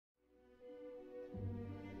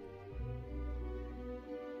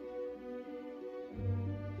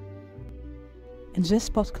In this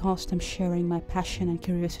podcast, I'm sharing my passion and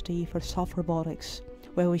curiosity for soft robotics,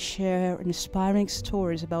 where we share inspiring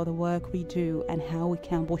stories about the work we do and how we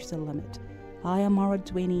can push the limit. I am Mara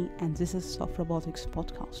Dwayne, and this is Soft Robotics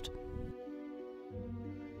Podcast.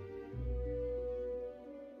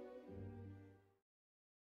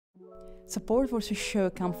 Support for this show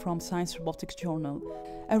comes from Science Robotics Journal.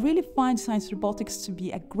 I really find Science Robotics to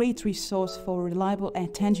be a great resource for reliable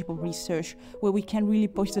and tangible research where we can really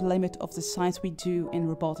push the limit of the science we do in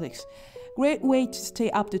robotics. Great way to stay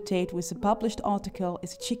up to date with the published article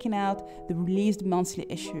is checking out the released monthly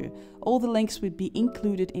issue. All the links will be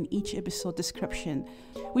included in each episode description.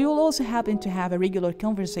 We will also happen to have a regular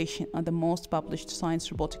conversation on the most published science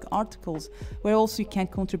robotic articles, where also you can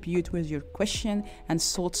contribute with your question and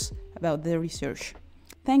thoughts about the research.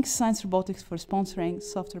 Thanks Science Robotics for sponsoring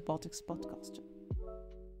Soft Robotics Podcast.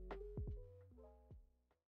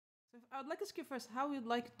 So I would like to ask you first, how you'd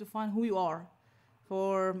like to define who you are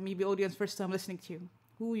for maybe audience first time listening to you,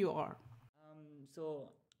 who you are. So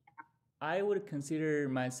I would consider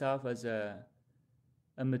myself as a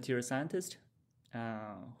material scientist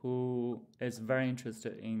who is very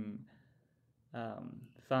interested in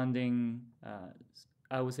finding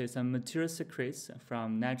I would say some material secrets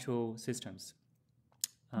from natural systems.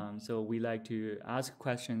 So we like to ask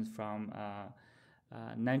questions from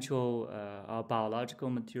natural or biological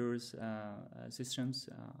materials systems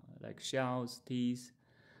like shells, teeth,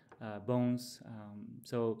 bones.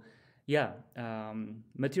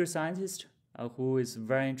 Material scientist who is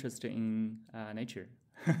very interested in nature.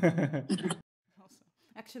 Awesome.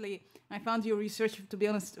 Actually, I found your research, to be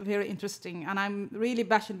honest, very interesting, and I'm really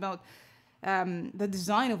passionate about the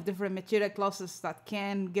design of different material classes that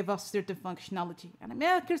can give us certain functionality. And I'm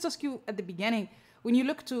curious to ask you at the beginning, when you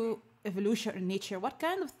look to evolution in nature, what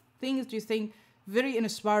kind of things do you think very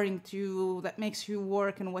inspiring to you that makes you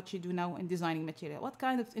work in what you do now in designing material? What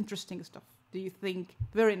kind of interesting stuff do you think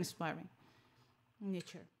very inspiring in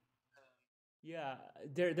nature? Yeah,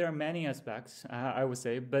 there are many aspects, I would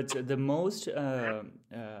say, but the most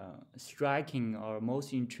striking or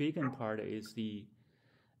most intriguing part is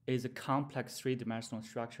a complex three-dimensional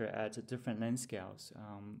structure at different length scales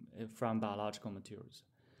from biological materials.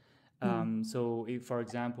 So, for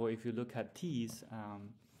example, if you look at teeth,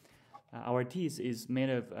 our teeth is made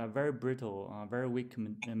of a very brittle, very weak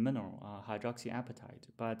mineral, hydroxyapatite.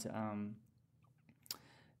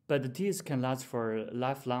 But the teeth can last for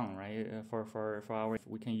lifelong, right?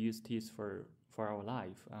 We can use teeth for our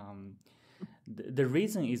life. The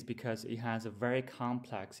reason is because it has a very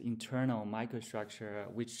complex internal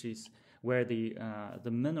microstructure, which is where the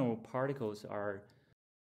mineral particles are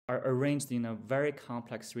arranged in a very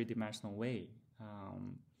complex three-dimensional way.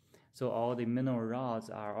 So all the mineral rods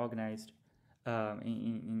are organized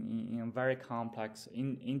in a very complex,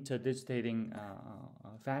 interdigitating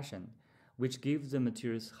fashion, which gives the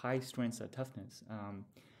materials high strength and toughness.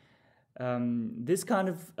 This kind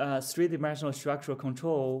of three-dimensional structural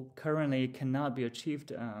control currently cannot be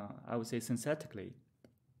achieved, I would say, synthetically.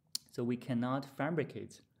 So we cannot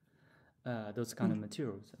fabricate those kind of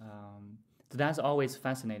materials. So that's always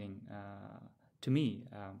fascinating to me,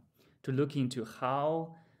 to look into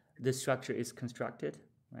how the structure is constructed,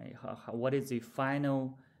 right? What is the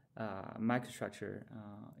final microstructure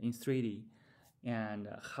in 3D, and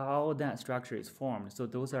how that structure is formed. So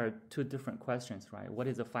those are two different questions, right? What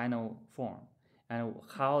is the final form, and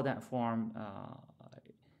how that form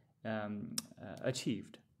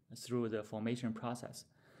achieved through the formation process.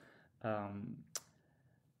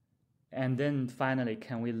 And then finally,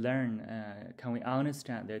 can we learn, can we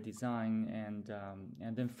understand their design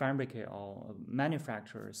and then fabricate or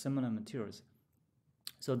manufacture similar materials?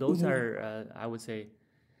 So those are, I would say,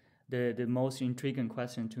 the most intriguing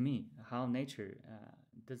question to me, how nature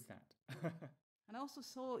does that. And I also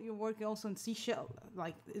saw your work also in seashell,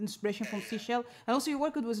 like inspiration from seashell. And also you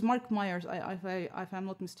worked with Mark Myers, if I'm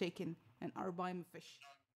not mistaken, and Arbaim fish.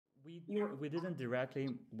 We didn't directly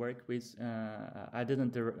work with, I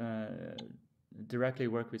didn't directly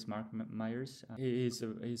work with Mark Myers. He's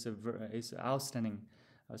an outstanding,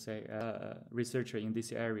 I would say, researcher in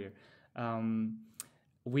this area.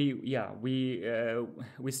 We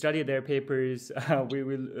studied their papers. We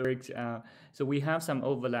will work. So we have some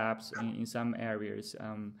overlaps in some areas,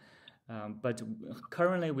 but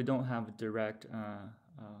currently we don't have direct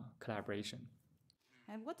collaboration.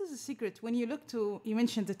 And what is the secret when you look to? You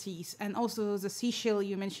mentioned the teeth and also the seashell.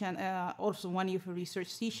 You mentioned also one of your research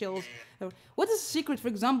seashells. What is the secret? For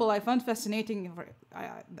example, I found fascinating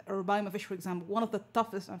Arbaim fish, for example, one of the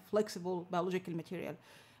toughest and flexible biological material.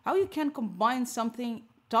 How you can combine something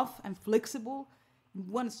tough and flexible in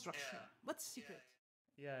one structure? What's the secret?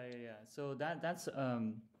 Yeah. So that's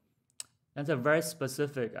a very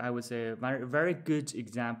specific, I would say, very good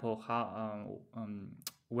example how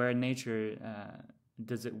where nature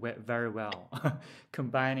does it very well,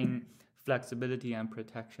 combining flexibility and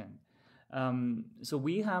protection. So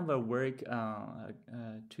we have a work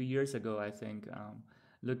 2 years ago, I think,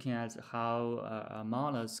 looking at how a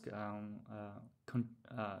mollusk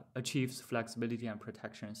achieves flexibility and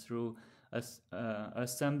protection through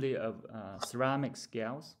assembly of ceramic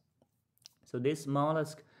scales. So this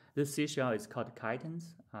mollusk, this seashell is called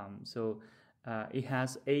chitons. It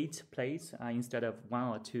has 8 plates instead of 1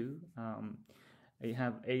 or 2. You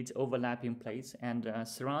have 8 overlapping plates, and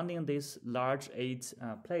surrounding these large 8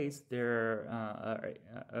 plates, there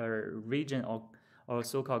a region or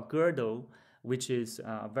so-called girdle, which is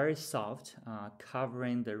very soft,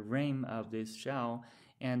 covering the rim of this shell,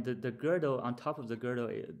 and the girdle, on top of the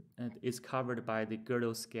girdle, is covered by the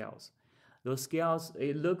girdle scales. Those scales,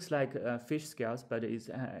 it looks like fish scales, but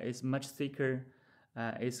it's much thicker.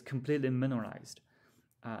 It's completely mineralized.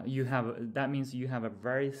 That means you have a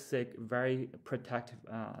very thick, very protective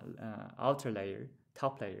outer layer,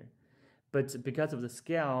 top layer. But because of the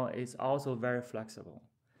scale, it's also very flexible.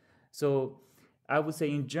 So I would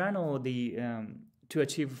say in general, to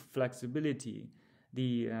achieve flexibility,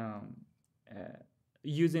 the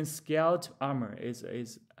using scaled armor is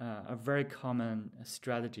a very common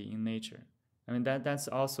strategy in nature. I mean that's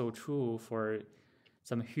also true for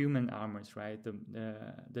some human armors, right?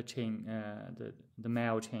 The chain, the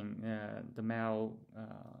male chain, the male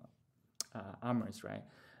armors, right?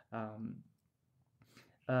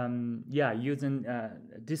 Using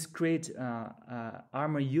discrete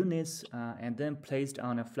armor units and then placed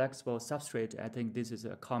on a flexible substrate. I think this is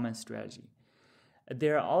a common strategy.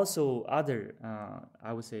 There are also other,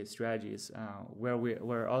 I would say, strategies where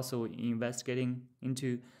we're also investigating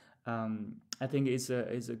into. I think it's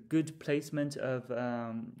a good placement of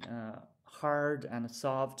hard and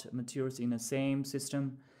soft materials in the same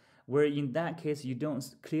system, where in that case you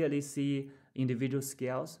don't clearly see individual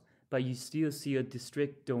scales, but you still see a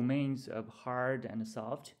discrete domains of hard and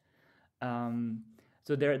soft.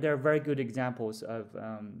 So there are very good examples of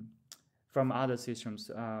from other systems.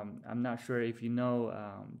 I'm not sure if you know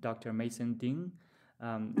Dr. Mason Ding.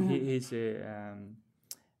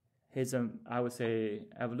 He's a, I would say,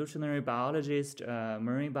 evolutionary biologist,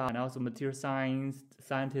 marine biologist, and also material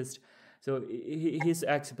scientist. So his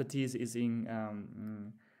expertise is in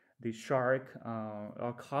the shark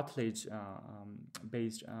or cartilage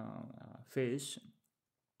based fish.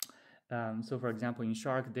 So, for example, in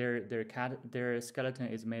shark, their skeleton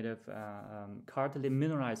is made of cartilage,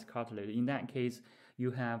 mineralized cartilage. In that case,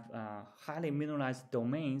 you have highly mineralized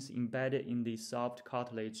domains embedded in the soft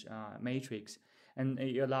cartilage matrix, and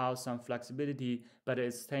it allows some flexibility. But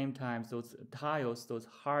at the same time, those tiles, those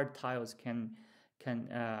hard tiles, can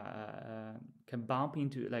bump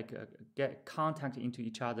into, get contact into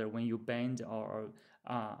each other when you bend or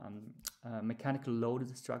mechanical load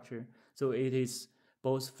the structure. So it is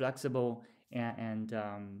both flexible and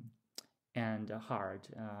hard.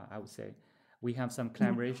 I would say we have some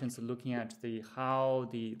collaborations looking at how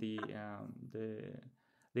the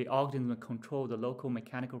organism control the local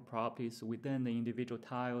mechanical properties within the individual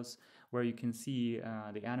tiles, where you can see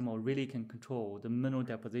the animal really can control the mineral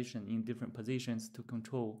deposition in different positions to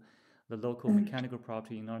control the local mechanical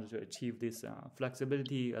property in order to achieve this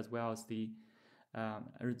flexibility as well as the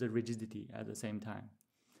rigidity at the same time.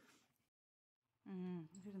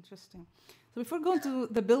 Very interesting. So before going to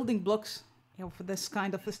the building blocks for this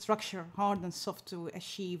kind of a structure, hard and soft, to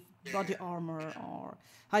achieve body armor or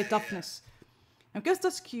high toughness, I'm curious to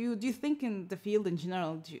ask you, do you think in the field in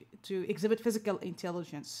general, to exhibit physical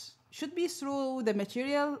intelligence, should be through the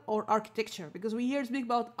material or architecture? Because we hear speak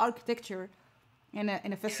about architecture in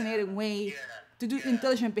a fascinating way to do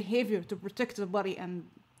intelligent behavior to protect the body, and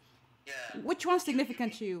which one's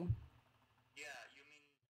significant to you?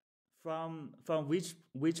 From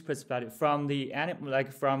which perspective? From the animal,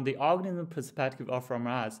 like from the organism perspective, or from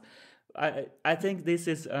us? I think this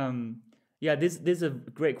is this is a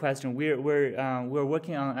great question. We're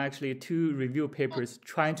working on actually 2 review papers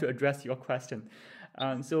trying to address your question.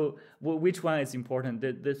 So which one is important?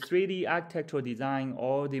 The 3D architectural design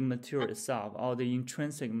or the material itself, or the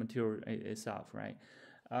intrinsic material itself, right?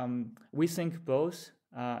 We think both.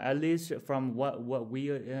 At least from what we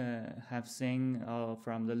have seen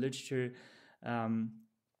from the literature,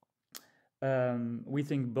 we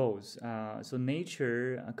think both. So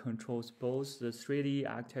nature controls both the 3D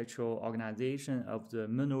architectural organization of the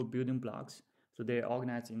mineral building blocks. So they're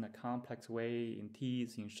organized in a complex way, in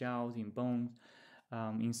teeth, in shells, in bones,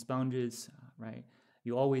 in sponges, right?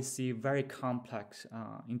 you always see very complex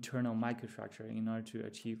internal microstructure in order to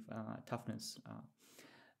achieve toughness.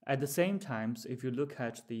 At the same time, if you look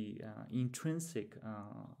at the intrinsic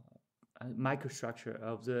microstructure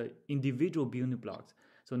of the individual building blocks,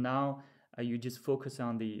 so now you just focus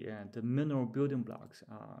on the mineral building blocks,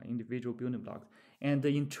 individual building blocks, and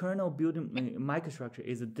the internal building microstructure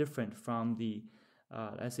is different from the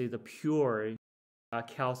let's say the pure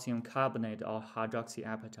calcium carbonate or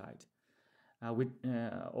hydroxyapatite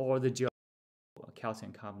or the gel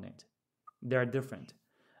calcium carbonate. They are different.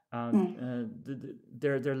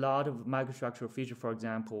 There are a lot of microstructural features. For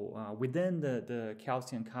example, within the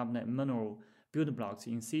calcium carbonate mineral building blocks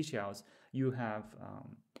in seashells, you have,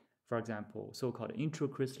 for example, so-called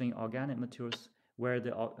intracrystalline organic materials, where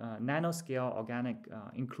the nanoscale organic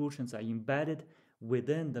inclusions are embedded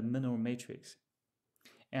within the mineral matrix.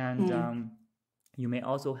 And you may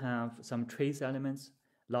also have some trace elements.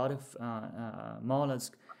 A lot of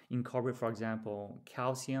mollusks incorporate, for example,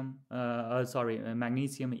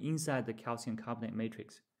 magnesium inside the calcium carbonate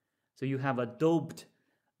matrix. So you have a doped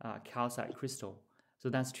calcite crystal. So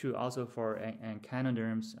that's true also for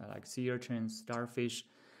echinoderms like sea urchins, starfish.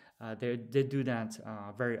 They do that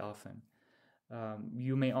very often.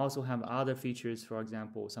 You may also have other features, for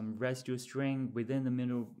example, some residue string within the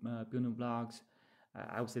mineral building blocks.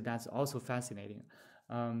 I would say that's also fascinating.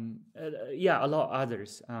 A lot of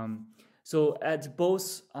others. So at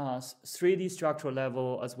both 3D structural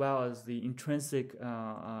level as well as the intrinsic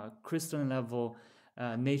crystalline level,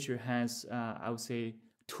 nature has, I would say,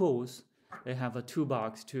 tools. They have a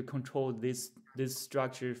toolbox to control this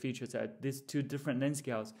structure features at these two different length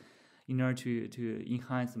scales in order to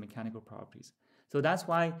enhance the mechanical properties. So that's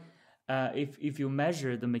why if you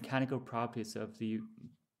measure the mechanical properties of the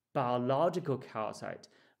biological calcite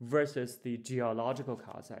versus the geological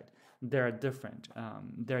calcite, they're different.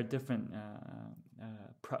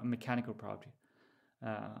 Mechanical property.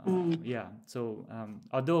 So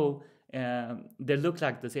although they look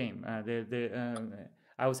like the same, I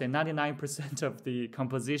would say 99% of the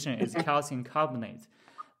composition is calcium carbonate,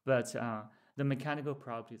 but the mechanical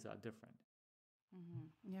properties are different.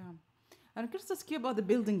 Yeah. And I'm curious to ask you about the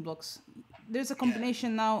building blocks. There's a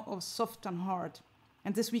combination now of soft and hard,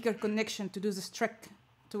 and this weaker connection to do this trick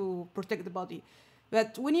to protect the body.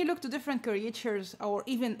 But when you look to different creatures or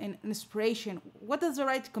even in inspiration, what is the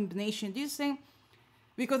right combination? Do you think,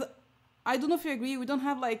 because I don't know if you agree, we don't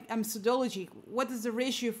have like a methodology. What is the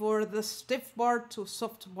ratio for the stiff part to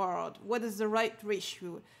soft part? What is the right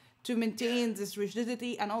ratio to maintain this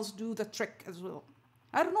rigidity and also do the trick as well?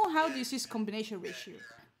 I don't know, how do you see this combination ratio?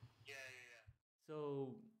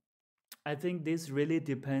 So I think this really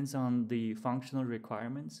depends on the functional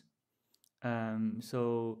requirements.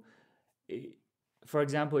 For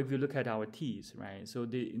example, if you look at our teeth, right? So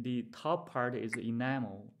the top part is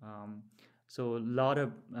enamel. So a lot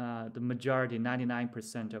of the majority,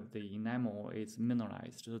 99% of the enamel is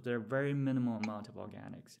mineralized. So there are very minimal amount of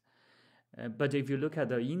organics. But if you look at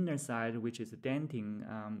the inner side, which is dentin,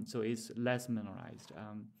 so it's less mineralized.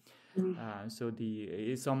 So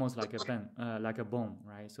it's almost like a bone,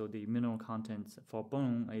 right? So the mineral content for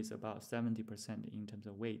bone is about 70% in terms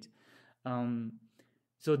of weight.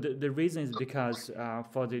 So the reason is because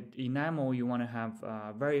for the enamel, you want to have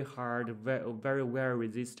very hard, very well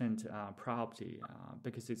resistant property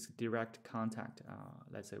because it's direct contact,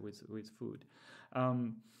 let's say, with food.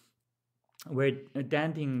 Where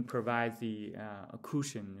dentin provides the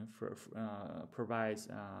cushion provides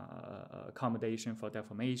accommodation for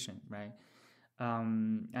deformation, right?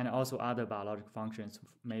 And also other biological functions,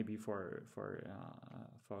 maybe for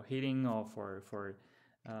heating or for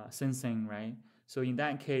sensing, right? So in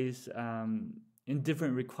that case, in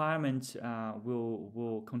different requirements, will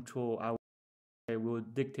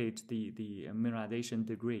dictate the mineralization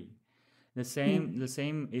degree. The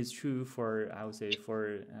same is true for, I would say,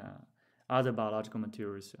 for other biological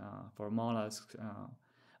materials. For mollusks,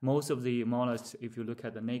 most of the mollusks, if you look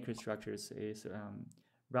at the naked structures, is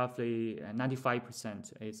roughly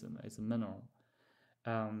 95% is mineral.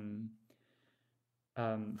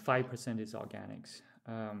 5% is organics.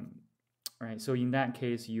 Right. So in that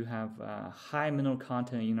case, you have high mineral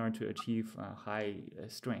content in order to achieve high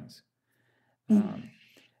strength.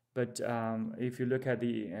 But if you look at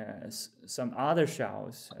the some other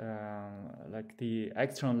shells, like the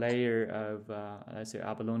external layer of, let's say,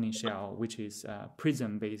 abalone shell, which is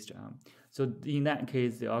prism-based, so in that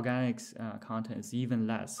case, the organics content is even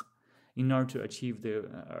less in order to achieve the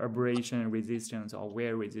abrasion resistance or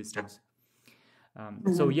wear resistance.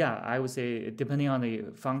 So yeah, I would say depending on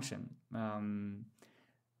the function,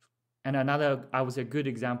 And another, I would say, good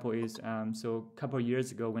example is so a couple of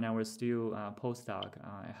years ago when I was still postdoc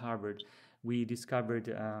at Harvard, we discovered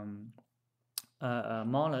a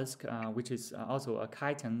mollusk, which is also a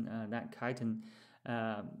chitin.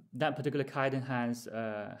 That particular chitin has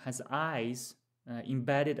eyes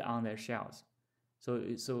embedded on their shells.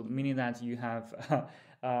 So meaning that you have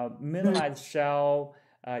a mineralized shell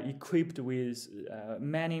equipped with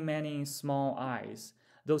many small eyes.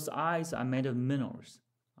 Those eyes are made of minerals.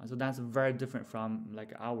 So that's very different from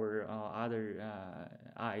like our other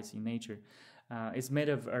eyes in nature. It's made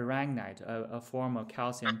of aragonite, a form of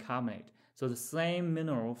calcium carbonate. So the same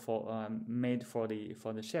mineral made for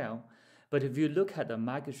the shell. But if you look at the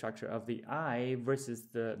microstructure of the eye versus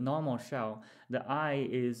the normal shell, the eye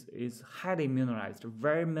is highly mineralized,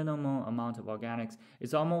 very minimal amount of organics.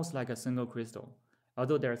 It's almost like a single crystal,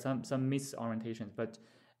 although there are some misorientations, but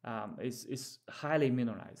it's highly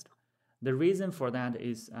mineralized. The reason for that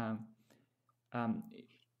is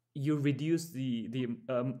you reduce the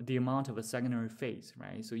amount of a secondary phase,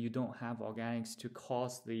 right? So you don't have organics to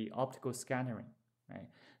cause the optical scattering, right?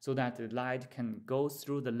 So that the light can go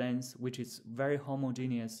through the lens, which is very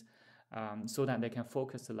homogeneous, so that they can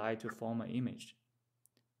focus the light to form an image.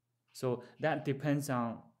 So that depends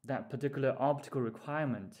on that particular optical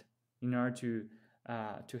requirement in order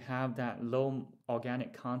to have that low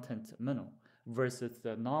organic content mineral versus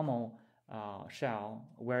the normal shell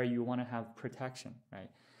where you want to have protection, right?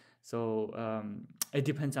 So it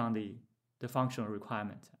depends on the functional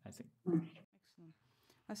requirement, I think.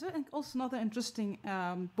 Excellent. So also another interesting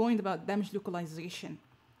point about damage localization.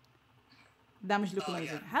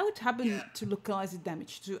 How it happened to localize the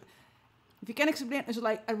damage. If you can explain, it's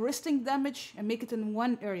like arresting damage and make it in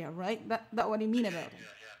one area, right? That what you mean about it.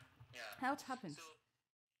 How it happens.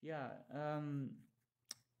 Yeah.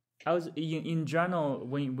 I was in general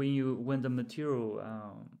when the material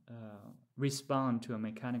respond to a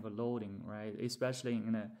mechanical loading, right? Especially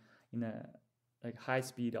in a like high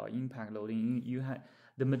speed or impact loading,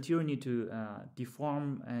 the material need to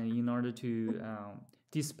deform in order to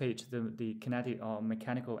dissipate the kinetic or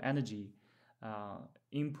mechanical energy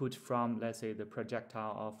input from, let's say, the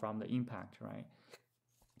projectile or from the impact, right?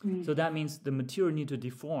 So that means the material need to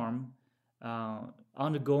deform,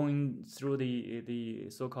 undergoing through the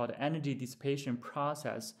so-called energy dissipation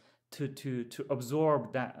process to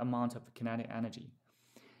absorb that amount of kinetic energy.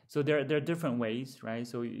 So there are different ways, right?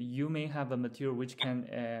 So you may have a material which can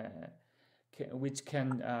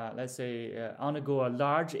let's say undergo a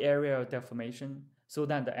large area of deformation, so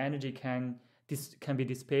that the energy can be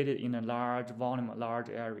dissipated in a large volume, a large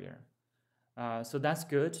area. So that's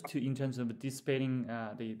good in terms of dissipating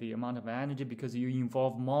the amount of energy, because you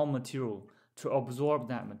involve more material to absorb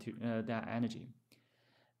that energy.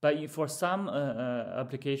 But for some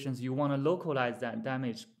applications, you want to localize that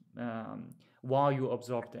damage while you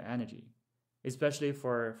absorb the energy, especially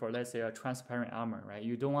for let's say a transparent armor, right?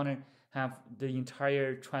 You don't want to have the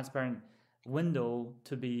entire transparent window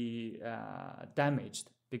to be damaged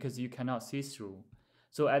because you cannot see through.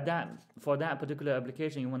 So for that particular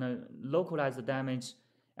application, you want to localize the damage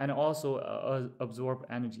and also absorb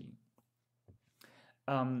energy.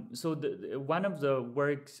 So one of the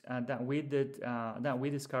works that we did that we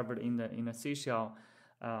discovered in the seashell,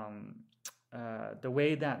 the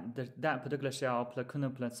way that particular shell,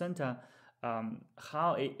 Placuna placenta,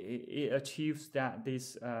 how it achieves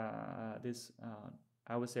this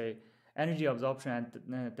I would say energy absorption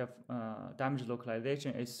and damage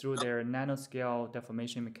localization is through their nanoscale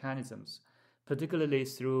deformation mechanisms, particularly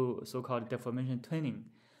through so-called deformation twinning.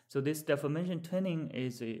 So this deformation twinning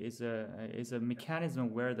is a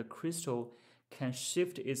mechanism where the crystal can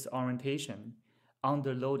shift its orientation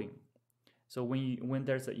under loading. So when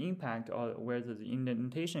there's an impact or where there's an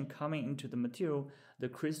indentation coming into the material, the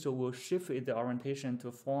crystal will shift its orientation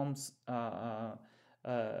to form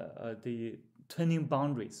the twinning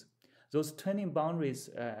boundaries. Those twinning boundaries,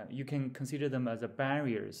 you can consider them as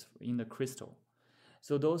barriers in the crystal.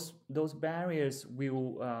 So those barriers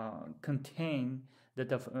will contain the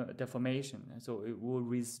deformation. So it will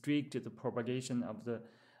restrict the propagation of the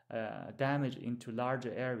damage into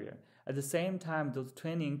larger area. At the same time, those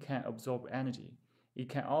twinning can absorb energy. It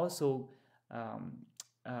can also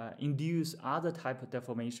induce other type of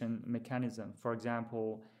deformation mechanism. For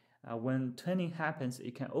example, when twinning happens,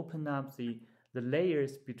 it can open up the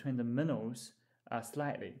layers between the minerals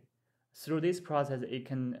slightly. Through this process, it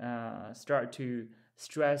can start to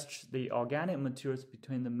stretch the organic materials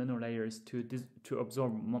between the mineral layers to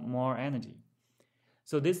absorb more energy.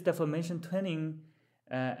 So this deformation twinning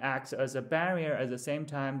acts as a barrier, at the same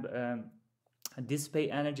time dissipate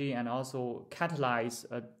energy and also catalyze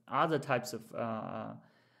other types of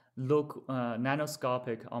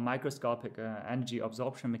nanoscopic or microscopic energy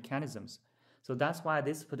absorption mechanisms. So that's why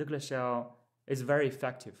this particular shell is very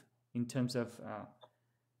effective in terms of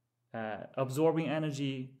absorbing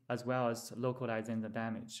energy as well as localizing the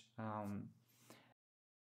damage.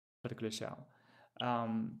 Particular shell.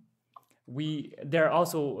 There are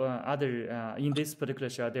also other in this particular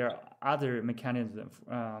shell. There are other mechanisms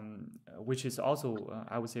which is also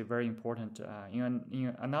I would say very important.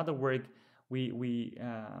 In another work, we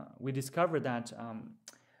discovered that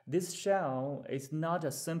this shell is not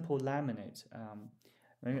a simple laminate.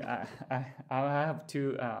 I have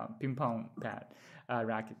to ping pong that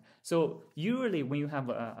racket. So usually when you have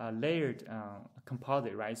a layered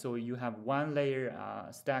composite, right? So you have one layer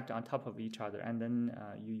stacked on top of each other, and then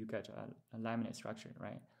you get a laminate structure,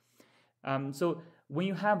 right? So when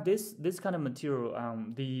you have this kind of material,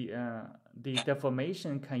 the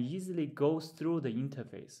deformation can easily go through the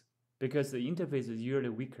interface because the interface is usually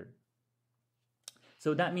weaker.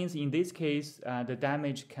 So that means in this case, the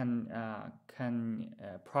damage can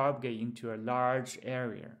propagate into a large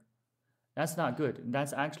area. That's not good.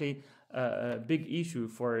 That's actually a big issue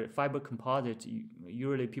for fiber composite.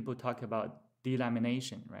 Usually people talk about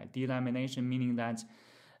delamination, right? Delamination meaning that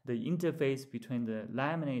the interface between the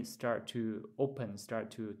laminates start to open, start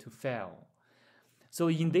to fail. So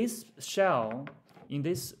in this shell, in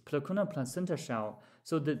this placuna placenta shell,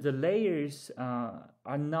 so the layers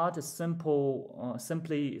are not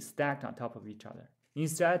simply stacked on top of each other.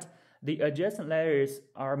 Instead, the adjacent layers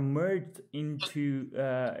are merged into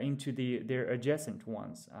their adjacent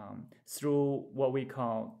ones through what we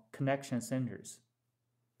call connection centers.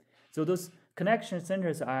 So those connection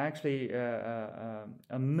centers are actually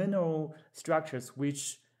mineral structures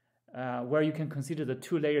which where you can consider the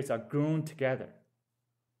two layers are grown together.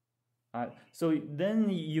 So then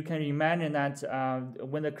you can imagine that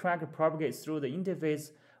when the crack propagates through the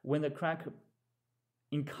interface, when the crack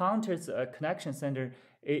encounters a connection center,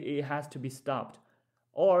 it has to be stopped,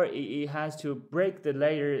 or it has to break the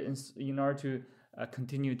layer in order to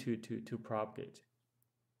continue to propagate.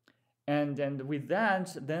 And with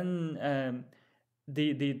that, then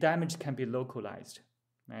the damage can be localized,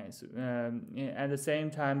 right? So, at the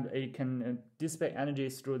same time, it can dissipate energy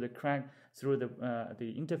through the crack, through the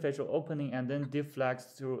interfacial opening, and then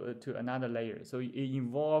deflects through to another layer. So it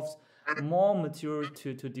involves more material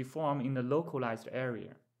to deform in the localized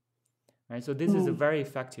area, right? So this is very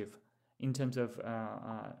effective in terms of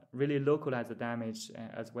really localize the damage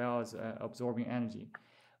as well as absorbing energy.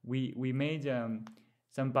 We made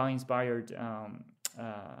some Bao-inspired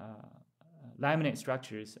laminate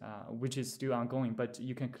structures, which is still ongoing, but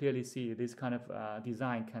you can clearly see this kind of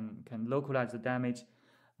design can localize the damage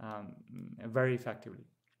very effectively.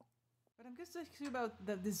 But I'm just asking about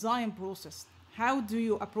the design process. How do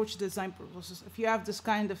you approach the design process? If you have this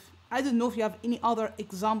kind of, I don't know if you have any other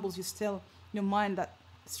examples you still in your mind that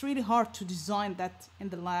it's really hard to design that in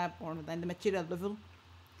the lab or in the material level.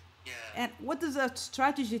 Yeah. And what is that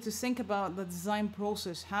strategy to think about the design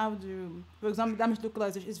process? How do, for example, damage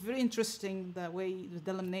localization is very interesting, the way the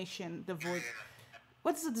delamination, the void.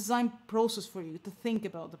 What is the design process for you to think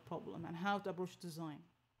about the problem and how to approach design?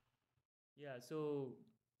 Yeah, so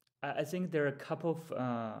I think there are a couple of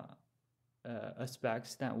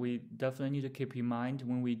aspects that we definitely need to keep in mind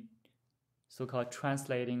when we so-called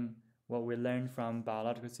translating what we learn from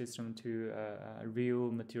biological system to a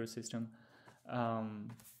real material system.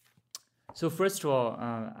 So first of all,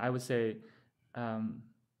 I would say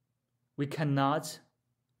we cannot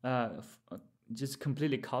just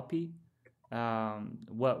completely copy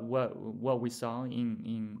what we saw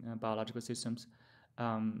in biological systems.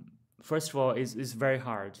 First of all, it's very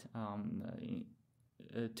hard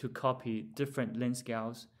to copy different length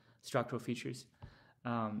scales, structural features.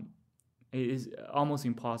 It is almost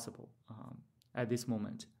impossible at this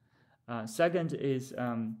moment. Second is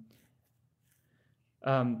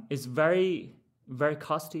it's very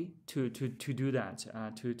costly to do that,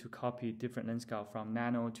 to copy different length scale from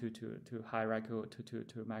nano to hierarchical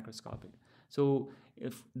to microscopic. So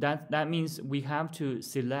if that means we have to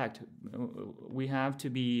select, we have to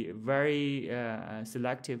be very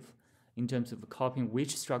selective in terms of copying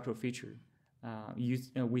which structural feature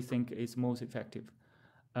we think is most effective.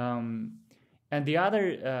 And the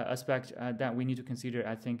other aspect that we need to consider,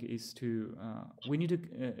 I think, is we need to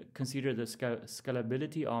consider the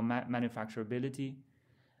scalability or manufacturability.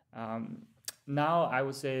 Now, I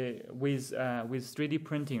would say with 3D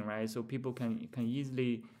printing, right? So people can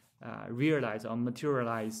easily realize or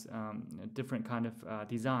materialize different kind of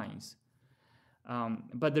designs.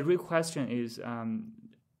 But the real question is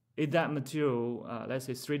that material, let's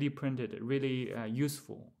say 3D printed, really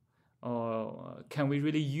useful? or can we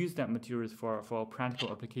really use that materials for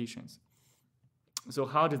practical applications? So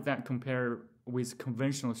how does that compare with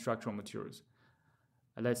conventional structural materials?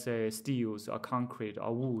 Let's say steels or concrete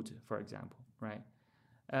or wood, for example, right?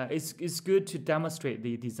 It's good to demonstrate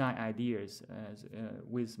the design ideas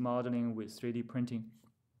with modeling, with 3D printing.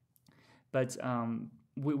 But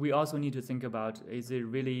we also need to think about, is it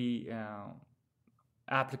really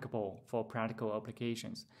applicable for practical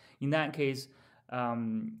applications? In that case,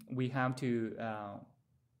 we have to,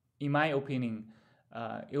 in my opinion,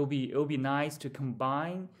 it'll be nice to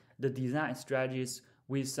combine the design strategies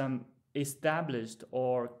with some established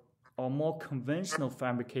or more conventional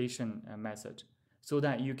fabrication method, so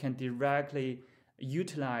that you can directly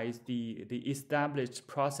utilize the established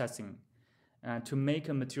processing to make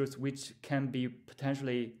a materials which can be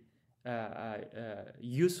potentially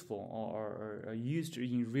useful or used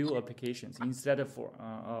in real applications instead of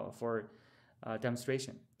for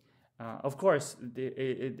demonstration. Of course,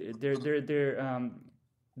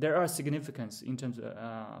 there are significance in terms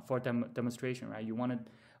of for demonstration, right?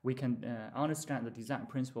 We can understand the design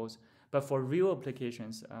principles, but for real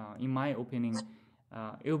applications, in my opinion,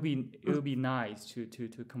 it will be nice to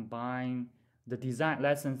combine the design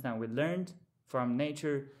lessons that we learned from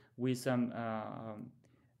nature with some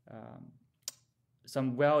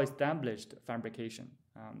well-established fabrication.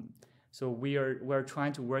 So we're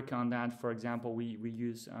trying to work on that. For example, we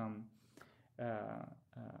use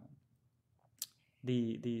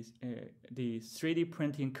the 3D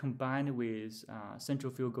printing combined with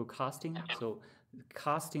centrifugal casting. So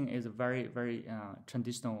casting is a very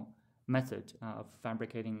traditional method of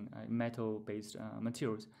fabricating metal-based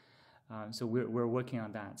materials. So we're working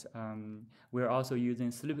on that. We're also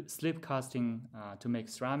using slip casting to make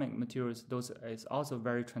ceramic materials. Those is also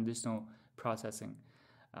very traditional processing.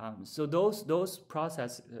 So those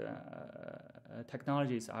process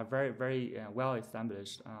technologies are very well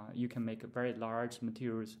established. You can make very large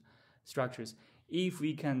materials structures if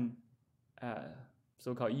we can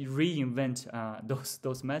so-called reinvent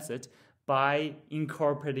those methods by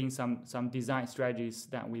incorporating some design strategies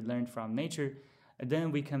that we learned from nature. And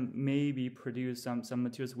then we can maybe produce some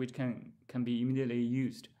materials which can be immediately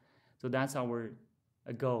used. So that's our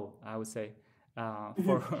goal, I would say,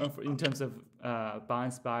 for in terms of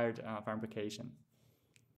bio-inspired fabrication.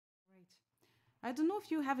 Right. I don't know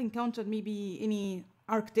if you have encountered maybe any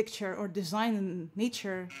architecture or design in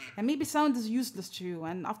nature, and maybe sound is useless to you,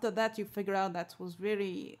 and after that you figure out that was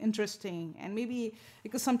very interesting, and maybe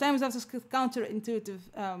because sometimes you have this counterintuitive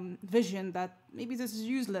vision that maybe this is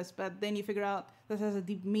useless, but then you figure out that has a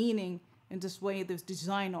deep meaning in this way, this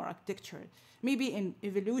design or architecture, maybe in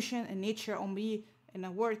evolution and nature, or maybe in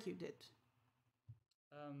a work you did.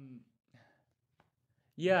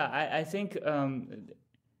 Yeah, I think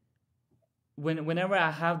whenever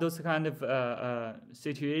I have those kind of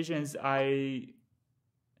situations, I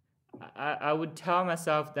would tell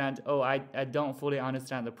myself that, oh, I don't fully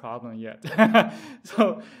understand the problem yet.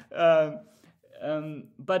 So,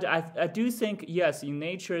 but I do think, yes, in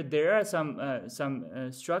nature there are some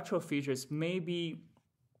structural features. Maybe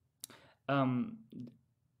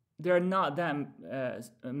they're not that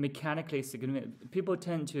mechanically significant. People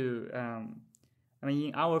tend to, I mean,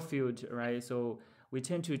 in our field, right? So we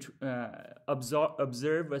tend to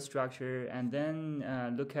observe a structure and then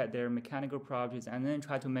look at their mechanical properties and then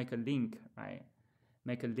try to make a link, right?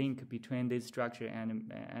 Make a link between this structure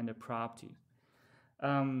and the property.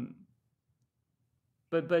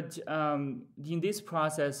 But in this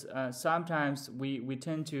process, sometimes we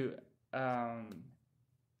tend to, I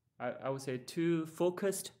would say, too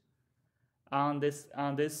focused on this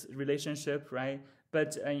relationship, right?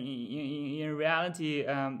 But in reality,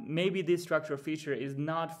 maybe this structural feature is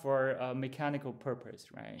not for a mechanical purpose,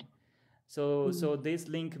 right? So this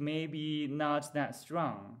link may be not that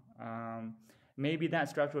strong. Maybe that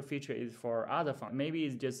structural feature is for other functions. Maybe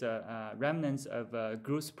it's just a remnants of a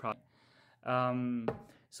Gross problem.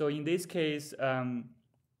 So in this case, I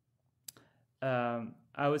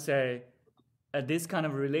would say this kind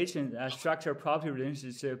of structure property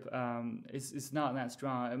relationship is not that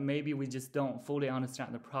strong. Maybe we just don't fully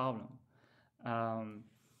understand the problem.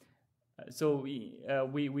 So we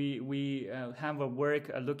have a work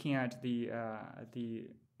looking at the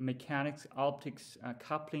mechanics optics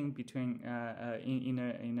coupling between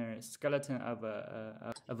in a skeleton of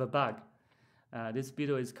a bug. This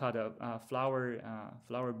beetle is called a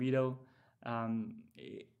flower beetle.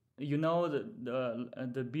 You know,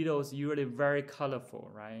 the beetle is usually very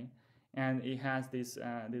colorful, right? And it has this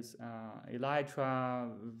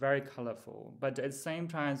elytra, very colorful. But at the same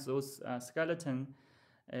time, those skeleton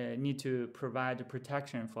need to provide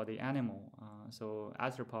protection for the animal. So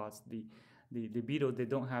arthropods, the beetles, they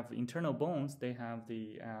don't have internal bones. They have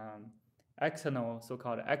the external,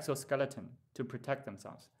 so-called exoskeleton to protect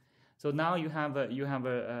themselves. So now you have at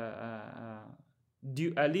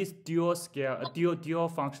least dual scale, dual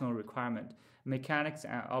functional requirement, mechanics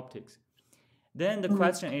and optics. Then the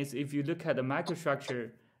question is, if you look at the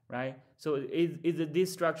microstructure, right? So is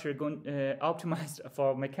this structure going optimized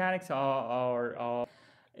for mechanics, or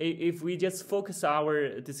if we just focus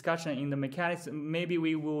our discussion in the mechanics, maybe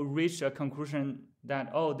we will reach a conclusion that,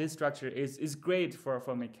 oh, this structure is great for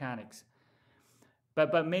mechanics.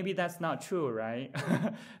 But maybe that's not true, right?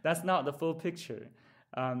 That's not the full picture.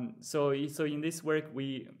 So in this work,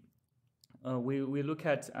 we look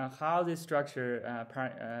at how this structure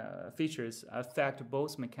features affect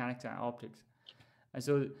both mechanics and optics. And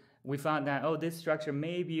so we found that, oh, this structure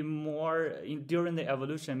may be more, during the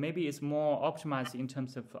evolution, maybe it's more optimized in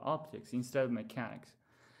terms of optics instead of mechanics.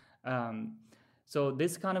 So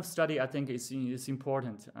this kind of study, I think, is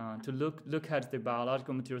important to look at the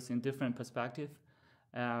biological materials in different perspective.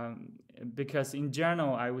 Because in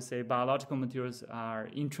general, I would say biological materials are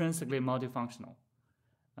intrinsically multifunctional.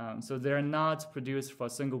 So they're not produced for a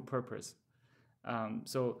single purpose.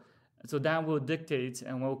 So that will dictate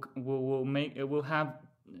and will have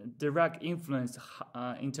direct influence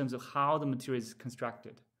in terms of how the material is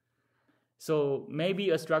constructed. So maybe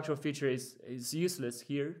a structural feature is useless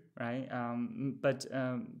here, right? But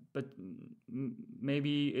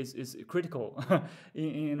maybe is critical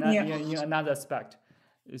in another aspect.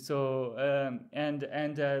 So and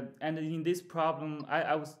in this problem,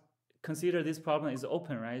 I was consider this problem is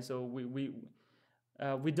open, right? So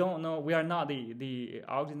we don't know. We are not the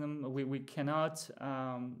algorithm. We cannot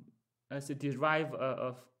derive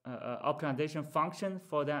a optimization function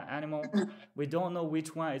for that animal. We don't know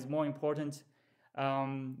which one is more important.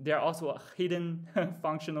 There are also hidden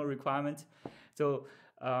functional requirements. So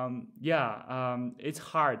it's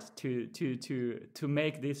hard to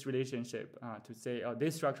make this relationship, to say, oh,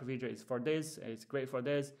 this structural feature is for this, it's great for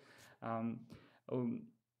this.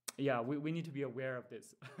 We need to be aware of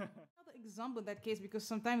this. Another example in that case, because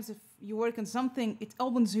sometimes if you work on something, it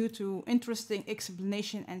opens you to interesting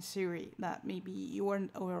explanation and theory that maybe you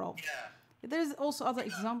weren't aware of. Yeah. There's also other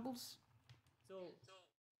examples. So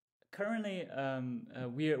currently,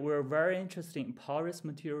 we're very interested in porous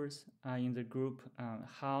materials in the group.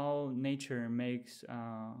 How nature makes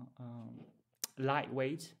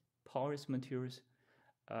lightweight porous materials.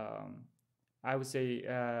 I would say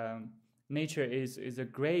nature is a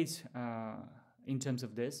great in terms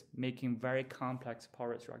of this, making very complex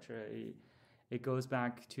porous structure. It goes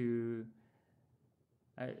back to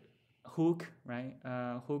Hooke, right?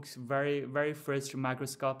 Hooke's very first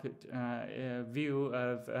microscopic view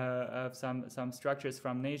of some structures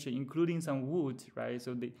from nature, including some wood, right?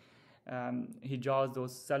 So he draws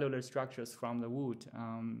those cellular structures from the wood.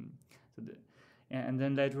 And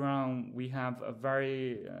then later on, we have a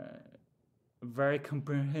very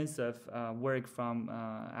comprehensive work from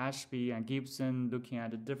Ashby and Gibson, looking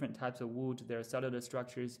at the different types of wood, their cellular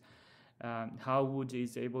structures, how wood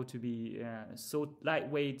is able to be so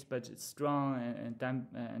lightweight but strong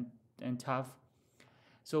and tough.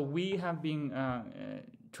 So we have been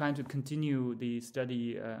trying to continue the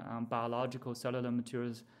study on biological cellular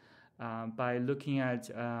materials by looking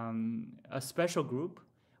at a special group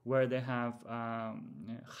where they have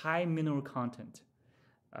high mineral content.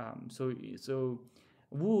 So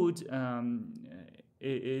wood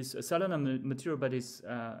is a cellular material, but it's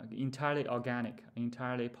entirely organic,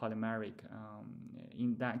 entirely polymeric.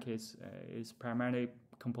 In that case, it's primarily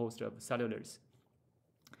composed of cellulose.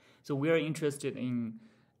 So we are interested in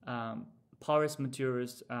porous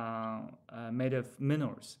materials made of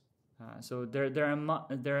minerals. So there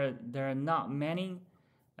are not many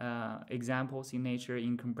examples in nature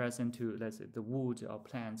in comparison to, let's say, the wood or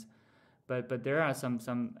plants. But there are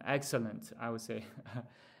some excellent, I would say,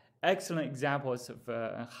 excellent examples of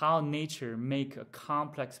how nature make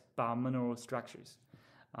complex biomineral structures.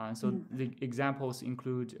 The examples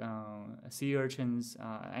include sea urchins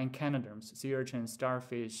and echinoderms, sea urchins,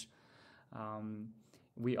 starfish.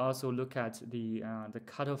 We also look at the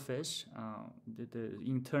cuttlefish, the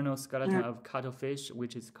internal skeleton of cuttlefish,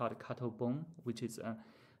 which is called cuttle bone, which is a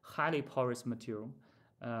highly porous material.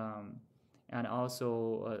 And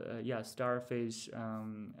also, starfish,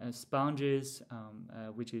 sponges,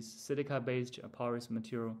 which is silica-based porous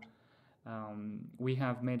material. We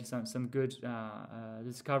have made some good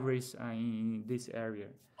discoveries in this area.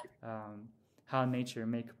 How nature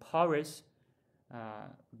make porous,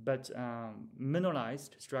 but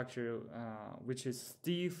mineralized structure, which is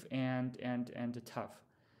stiff and tough.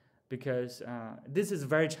 because this is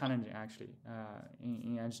very challenging actually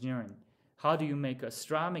in engineering. How do you make a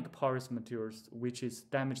ceramic porous materials which is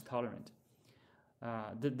damage tolerant?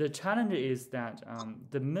 The challenge is that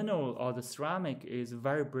the mineral or the ceramic is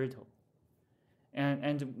very brittle,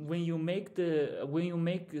 and when you make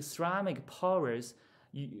the ceramic porous,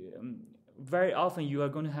 very often you are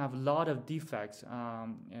going to have a lot of defects,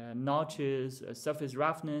 notches, surface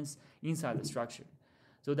roughness inside the structure.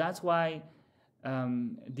 So that's why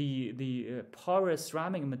the porous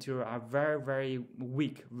ceramic material are very, very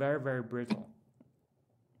weak, very, very brittle.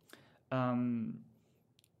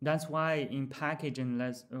 That's why in packaging,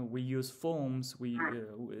 we use foams.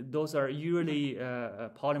 Those are usually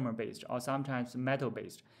polymer based or sometimes metal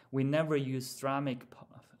based. We never use ceramic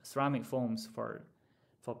foams for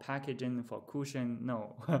packaging, for cushion.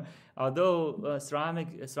 No, although ceramic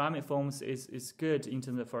foams is good in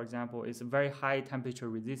terms of, for example, it's very high temperature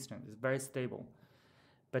resistant. It's very stable,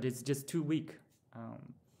 but it's just too weak.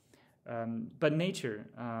 But nature,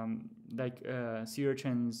 like sea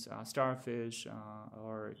urchins, starfish,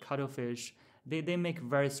 or cuttlefish, they make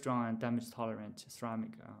very strong and damage tolerant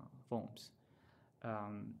ceramic foams.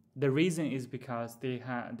 The reason is because they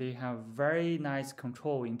have very nice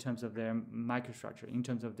control in terms of their microstructure, in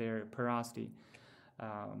terms of their porosity,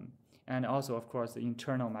 and also, of course, the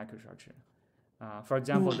internal microstructure. For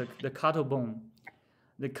example, the cuttlebone.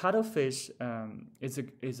 The cuttlefish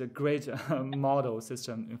is a great model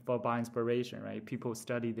system for bioinspiration, right? People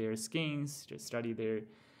study their skins, just study their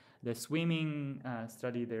swimming,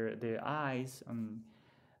 study their eyes.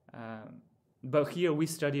 But here we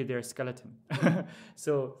study their skeleton.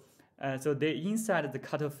 So inside of the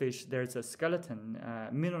cuttlefish, there's a skeleton,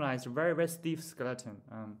 mineralized, very, very stiff skeleton.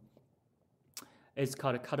 It's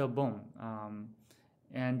called a cuttlebone.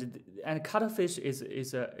 And cuttlefish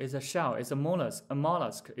is a shell. It's a mollusk. A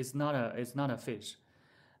mollusk is not a fish,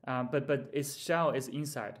 but its shell is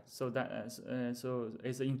inside. So so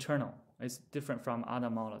it's internal. It's different from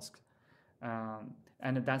other mollusks,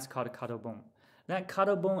 and that's called cuttlebone. That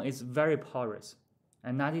cuttlebone is very porous,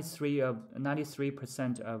 and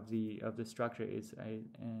 93% of the structure is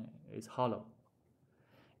hollow,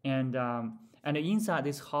 and inside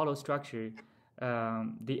this hollow structure,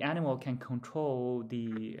 the animal can control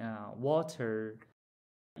the water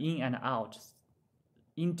in and out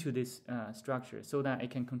into this structure, so that it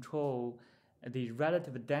can control the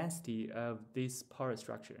relative density of this porous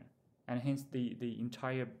structure, and hence the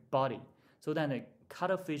entire body, so that the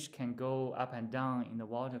cuttlefish can go up and down in the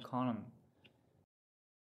water column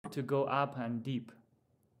to go up and deep.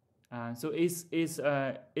 So it's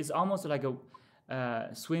almost like a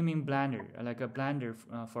swimming blender, like a blender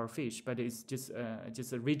for fish, but it's just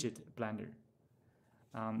a rigid blender.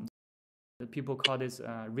 People call this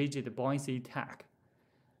rigid buoyancy tank.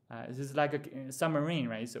 This is like a submarine,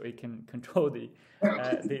 right? So it can control the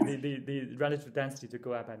relative density to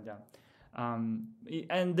go up and down.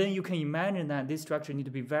 And then you can imagine that this structure need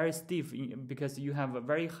to be very stiff because you have a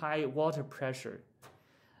very high water pressure,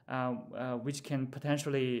 which can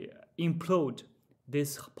potentially implode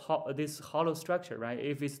this hollow structure, right?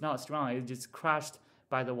 If it's not strong, it's just crushed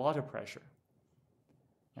by the water pressure,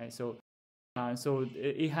 right? So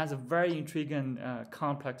it has a very intriguing,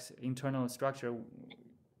 complex internal structure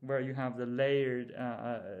where you have the layered.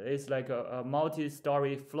 It's like a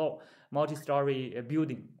multi-story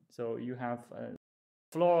building. So you have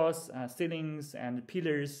floors, ceilings, and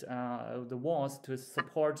pillars, the walls to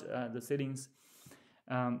support the ceilings.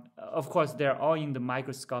 Of course, they're all in the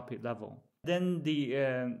microscopic level. Then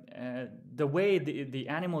the way the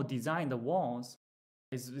animal designed the walls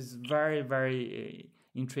is very, very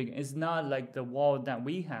intriguing. It's not like the wall that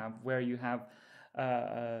we have, where you have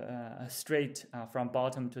a straight from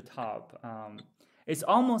bottom to top. It's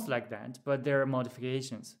almost like that, but there are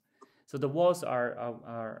modifications. So the walls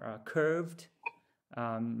are curved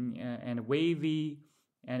and wavy,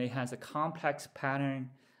 and it has a complex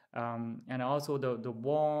pattern. And also the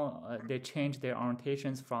wall, they change their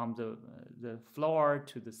orientations from the floor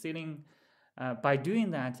to the ceiling. By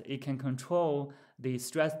doing that, it can control the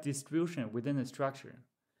stress distribution within the structure,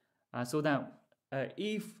 so that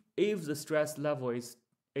if the stress level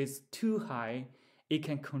is too high, it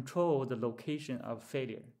can control the location of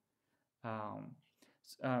failure.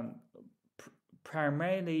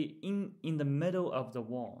 Primarily in the middle of the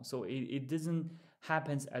wall, so it doesn't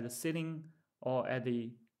happen at the ceiling or at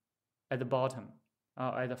the bottom,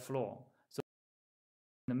 at the floor. So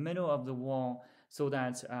in the middle of the wall, so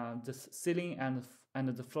that the ceiling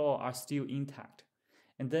and the floor are still intact.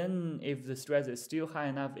 And then if the stress is still high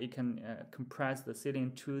enough, it can compress the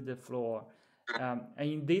ceiling to the floor. And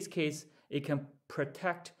in this case, it can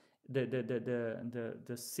protect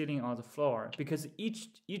the ceiling or the floor, because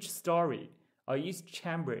each story or each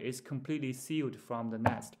chamber is completely sealed from the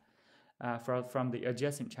nest, from the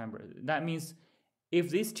adjacent chamber. That means if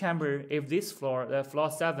this chamber, if this floor,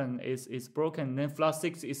 floor 7 is broken, then floor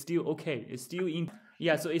 6 is still okay. It's still in,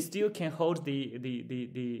 yeah. So it still can hold the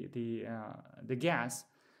gas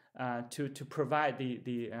to provide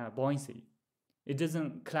the buoyancy. It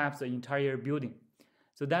doesn't collapse the entire building.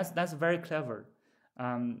 So that's very clever.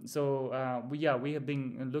 We have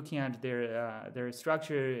been looking at their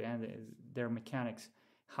structure and their mechanics,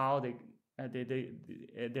 how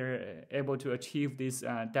they're able to achieve this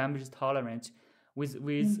damage tolerance with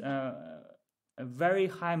a very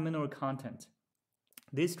high mineral content.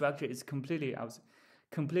 This structure is completely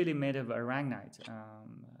made of aragonite.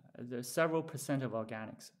 There's several percent of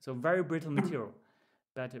organics, so very brittle material,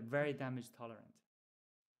 but very damage tolerant.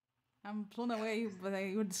 I'm blown away by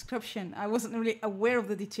your description. I wasn't really aware of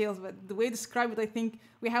the details, but the way you describe it, I think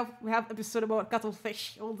we have episode about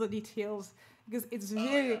cuttlefish, all the details, because it's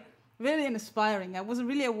very, very inspiring. I wasn't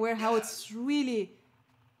really aware how it's really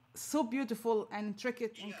so beautiful and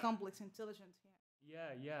intricate and complex, intelligent.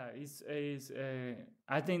 Yeah.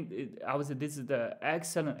 I think I would say this is the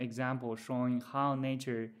excellent example showing how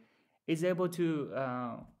nature is able to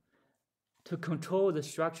control the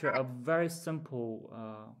structure of very simple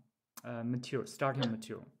starting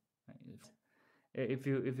material. If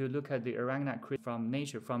you look at the aragonite from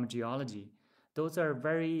nature, from geology, those are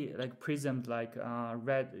very like prisms, like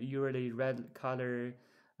usually red color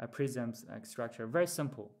prisms, like structure, very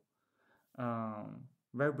simple,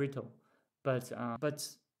 very brittle, but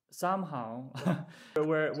somehow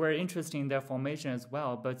we're interested in their formation as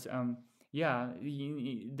well. But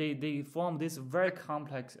they form this very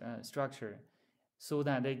complex structure, so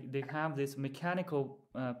that they have this mechanical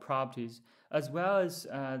properties as well as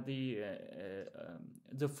the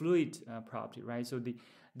fluid property, right? So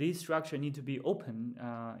these structure need to be open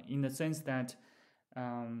in the sense that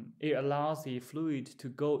it allows the fluid to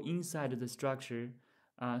go inside the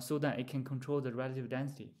so that it can control the relative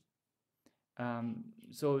density.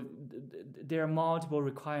 There are multiple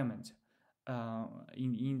requirements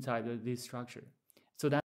inside this structure. So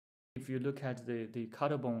that if you look at the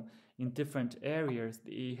cuttlebone in different areas,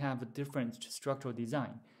 they have a different structural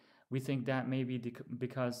design. We think that maybe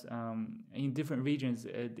because in different regions,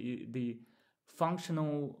 the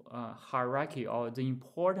functional hierarchy or the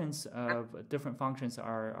importance of different functions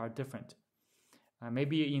are different.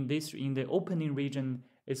 Maybe in the opening region,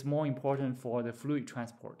 it's more important for the fluid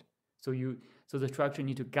transport. So the structure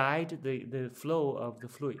need to guide the flow of the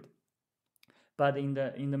fluid. But in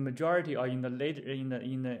the majority or in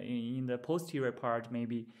the posterior part,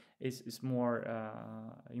 maybe is more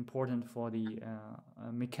important for the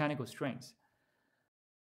mechanical strength.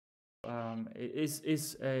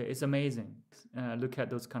 It's amazing. Look at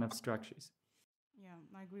those kind of structures. Yeah,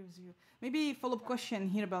 I agree with you. Maybe a follow-up question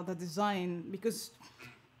here about the design, because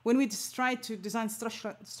when we try to design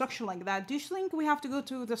structure like that, do you think we have to go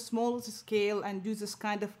to the smallest scale and do this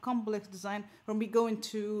kind of complex design, or we go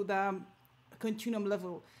into the continuum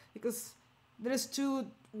level? Because there is two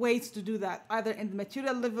ways to do that, either in the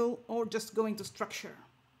material level or just going to structure.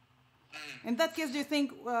 In that case, do you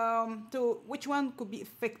think which one could be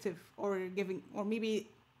effective, or maybe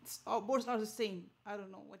both are the same? I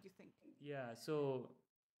don't know. What do you think? Yeah, so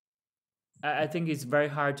I think it's very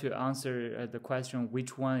hard to answer the question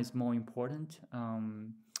which one is more important.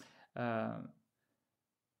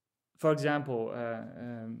 For example,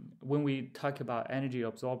 when we talk about energy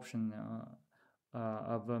absorption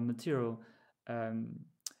of a material,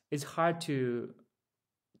 it's hard to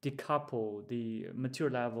decouple the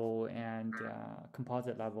material level and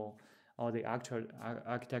composite level, or the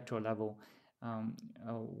architectural level.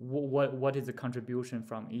 What is the contribution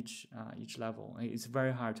from each level? It's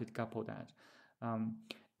very hard to decouple that.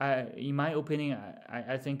 In my opinion,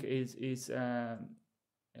 I think is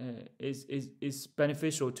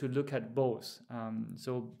beneficial to look at both.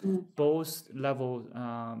 Both levels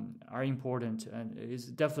are important, and it's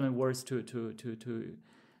definitely worth to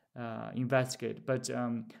investigate. But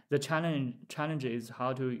the challenge is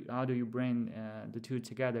how do you bring the two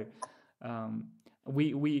together?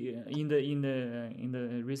 We in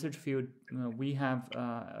the research field, we have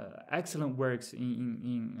excellent works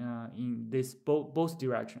in this both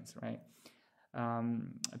directions, right?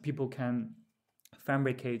 People can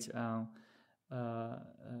fabricate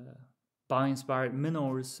bio-inspired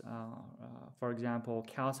minerals, for example,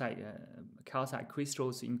 calcite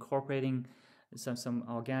crystals incorporating some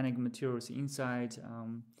organic materials inside.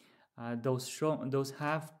 Those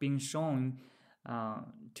have been shown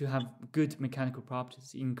to have good mechanical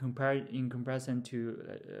properties in comparison to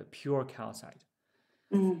pure calcite.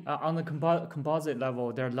 On the composite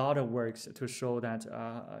level, there are a lot of works to show that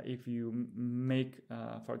if you make,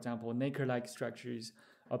 for example, nacre-like structures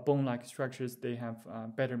or bone-like structures, they have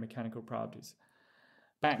better mechanical properties.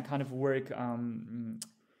 That kind of work,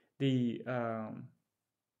 the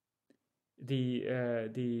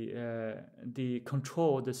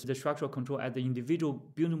control, the structural control at the individual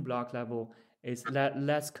building block level is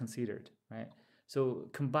less considered, right? So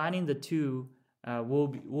combining the two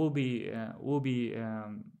will be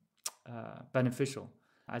beneficial.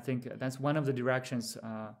 I think that's one of the directions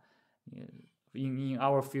in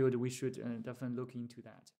our field we should definitely look into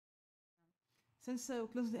that. Since we're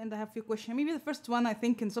close to the end, I have a few questions. Maybe the first one, I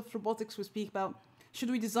think in soft robotics we speak about, should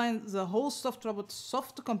we design the whole soft robot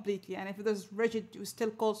soft completely? And if it is rigid, you still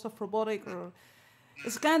call soft robotic? Or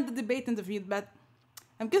it's kind of debate in the field. But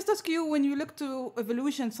I'm just asking you, when you look to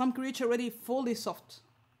evolution, some creature already fully soft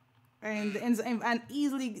and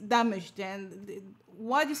easily damaged. And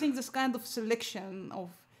why do you think this kind of selection of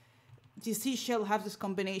the seashell have this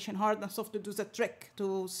combination, hard and soft, to do the trick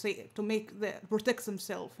to protect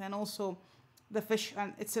themselves, and also the fish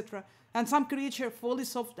and etc. And some creature fully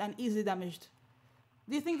soft and easily damaged?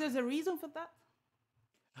 Do you think there's a reason for that?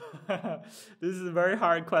 This is a very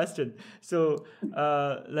hard question. So,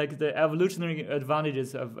 like the evolutionary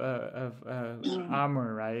advantages of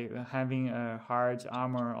armor, right? Having a hard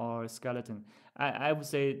armor or skeleton, I would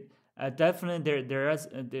say definitely there is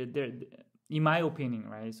in my opinion,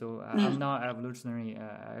 right? So I'm not evolutionary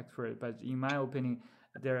expert, but in my opinion,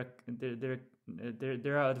 there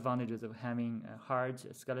are advantages of having hard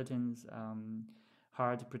skeletons,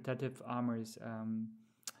 hard protective armors.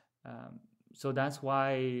 So that's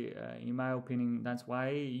why, in my opinion, that's why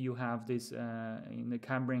you have this in the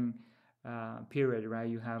Cambrian period, right?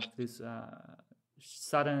 You have this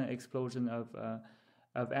sudden explosion of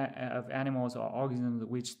animals or organisms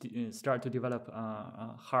which start to develop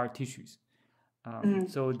hard tissues.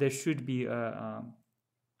 So there should be a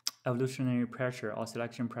evolutionary pressure or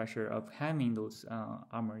selection pressure of having those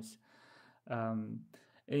armors.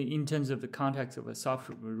 In terms of the context of soft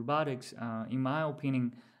robotics, in my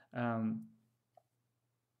opinion,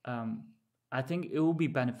 I think it will be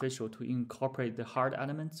beneficial to incorporate the hard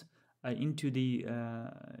elements into the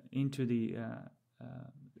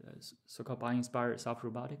so-called bio-inspired soft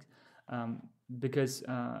robotics, because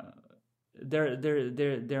there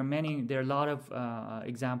are a lot of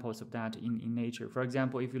examples of that in nature. For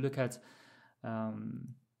example, if you look at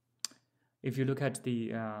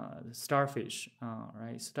the starfish,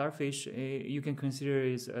 right? Starfish, you can consider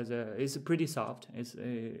is pretty soft. It's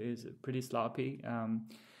pretty sloppy.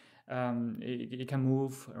 It can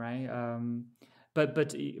move, right?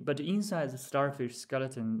 But inside the starfish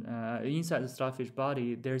skeleton, inside the starfish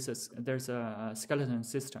body, there's a skeleton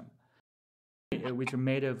system, which are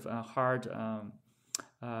made of hard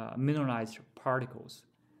mineralized particles.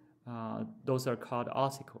 Those are called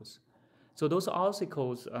ossicles. So those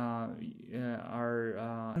ossicles are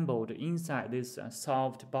assembled inside this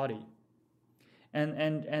soft body,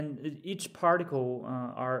 and each particle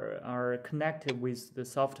are connected with the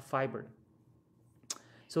soft fiber,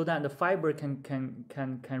 so that the fiber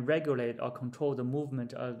can regulate or control the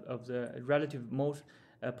movement of the relative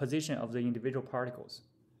position of the individual particles.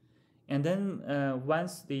 And then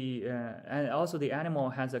once and also the animal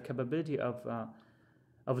has a capability of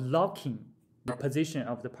locking the position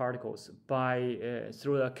of the particles by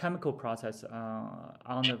through a chemical process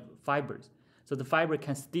on the fibers, so the fiber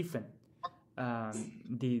can stiffen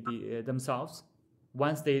themselves.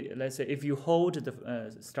 Once let's say if you hold the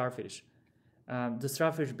starfish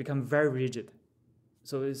become very rigid.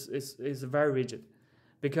 So it's very rigid,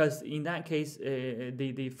 because in that case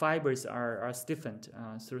the fibers are stiffened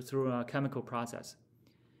through a chemical process.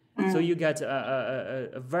 So you get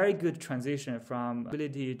a very good transition from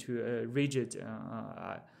ability to a rigid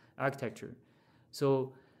architecture.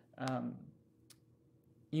 So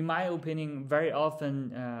in my opinion, very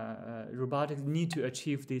often robotics need to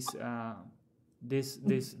achieve this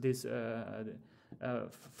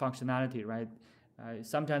functionality, right?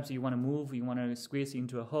 Sometimes you want to move, you want to squeeze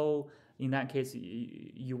into a hole. In that case,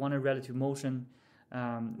 you want a relative motion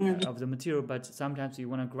of the material, but sometimes you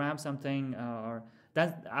want to grab something or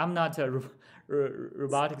I'm not a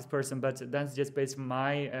robotics person, but that's just based on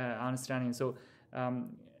my understanding. So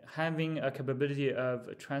having a capability of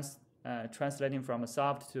translating from a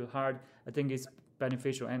soft to hard, I think is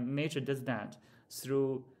beneficial, and nature does that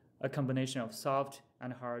through a combination of soft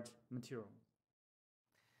and hard material.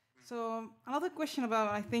 So another question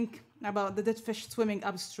about the dead fish swimming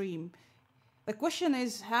upstream. The question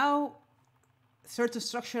is, how certain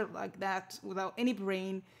structure like that without any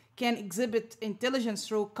brain can exhibit intelligence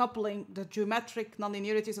through coupling the geometric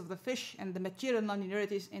nonlinearities of the fish and the material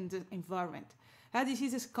nonlinearities in the environment. How do you see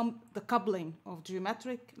this the coupling of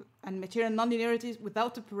geometric and material nonlinearities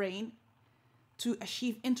without a brain to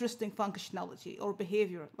achieve interesting functionality or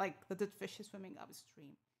behavior, like the dead fish swimming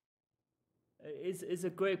upstream? It's a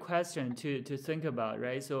great question to think about,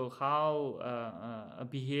 right? So how a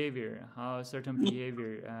behavior, how a certain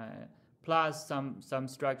behavior plus some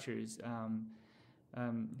structures,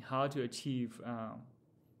 how to achieve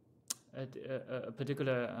a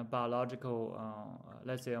particular biological,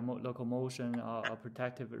 let's say locomotion or a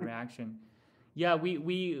protective reaction. Yeah,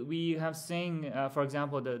 we have seen, for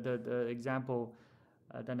example, the example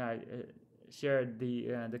that I shared,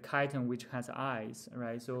 the chiton which has eyes,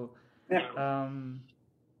 right? So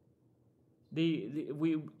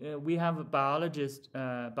we have biologists,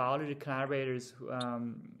 biology collaborators,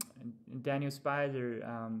 Daniel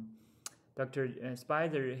Spicer, Dr.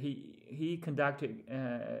 Spicer. He conducted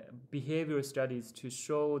behavioral studies to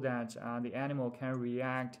show that the animal can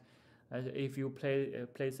react. If you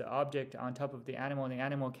place an object on top of the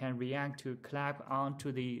animal can react to clap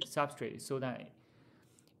onto the substrate so that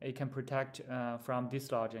it can protect from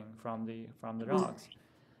dislodging from the rocks.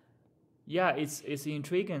 Yeah, it's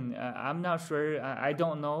intriguing. I'm not sure. I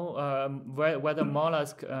don't know whether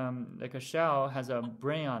mollusk, like a shell, has a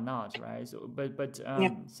brain or not, right? So, but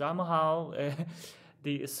somehow,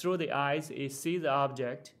 through the eyes, it sees the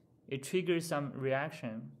object. It triggers some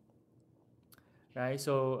reaction, right?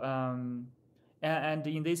 So, and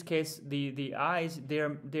in this case, the eyes,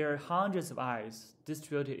 there are hundreds of eyes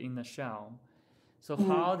distributed in the shell. So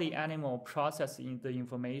how the animal processes the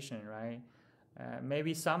information, right?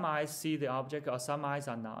 Maybe some eyes see the object or some eyes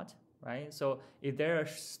are not, right? So if there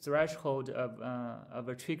is a threshold of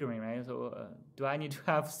a triggering, right? So do I need to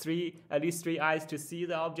have at least three eyes to see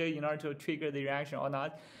the object in order to trigger the reaction or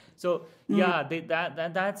not? So yeah,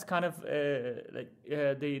 that's kind of the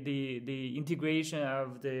integration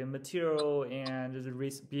of the material and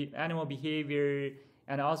the animal behavior.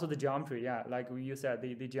 And also the geometry, yeah, like you said,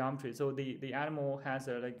 the geometry. So the animal has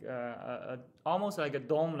almost like a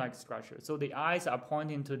dome-like structure. So the eyes are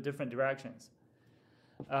pointing to different directions.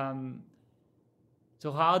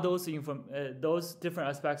 So how those different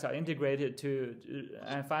aspects are integrated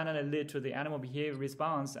and finally lead to the animal behavior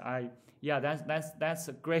response, that's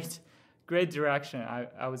a great direction,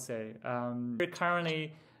 I would say.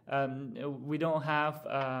 Currently, we don't have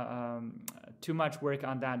too much work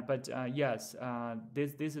on that, but yes,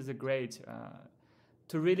 this is a great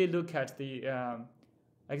to really look at the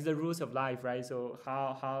rules of life, right? So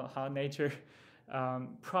how nature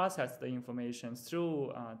process the information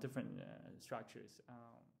through different structures.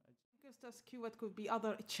 Just ask you what could be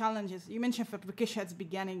other challenges. You mentioned fabrication at the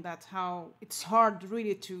beginning, that how it's hard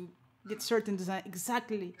really to get certain design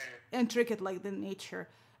exactly intricate like the nature.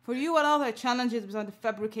 For you, what other challenges besides the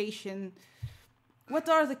fabrication? What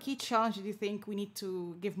are the key challenges you think we need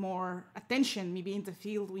to give more attention, maybe in the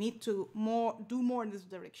field? We need to do more in this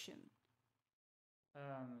direction.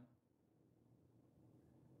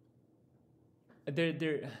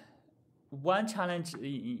 One challenge,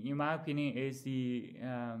 in my opinion, is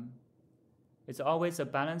it's always a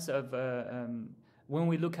balance of when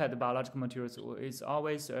we look at the biological materials, it's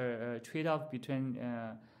always a trade-off between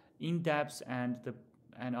in-depth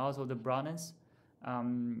and also the broadness.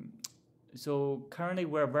 So currently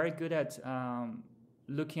we're very good at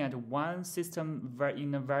looking at one system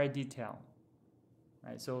in a very detail,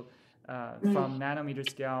 right? So from nanometer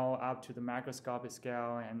scale up to the macroscopic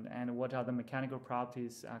scale, and what are the mechanical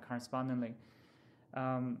properties correspondingly.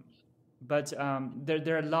 But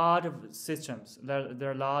there are a lot of systems. There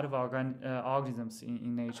are a lot of organisms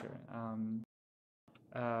in nature.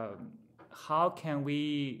 How can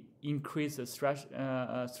we increase the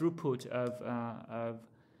throughput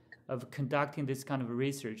of conducting this kind of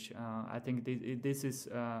research? I think this is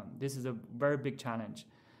a very big challenge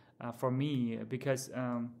for me, because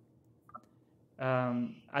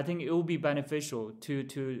I think it will be beneficial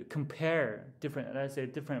to compare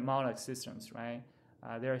different mollusk systems, right?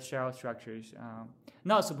 There are shell structures,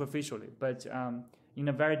 not superficially, but in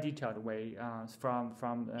a very detailed way,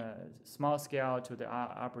 from small scale to the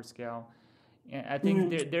upper scale. And I think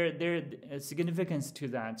there is significance to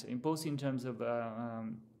that, both in terms of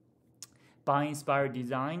bio-inspired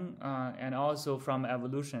design and also from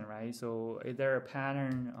evolution, right? So is there a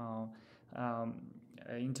pattern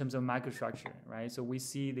in terms of microstructure, right? So we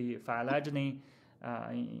see the phylogeny.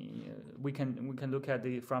 We can look at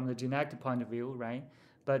from the genetic point of view, right?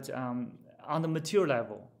 But on the material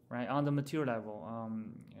level, right? On the material level,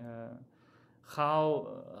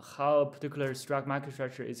 how a particular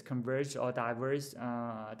microstructure is converged or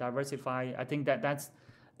diversified. I think that's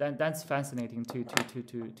fascinating to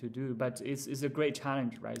do, but it's a great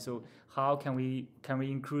challenge, right? So how can we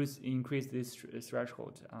increase this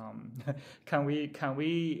threshold? Can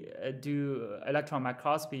we do electron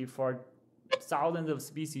microscopy for thousands of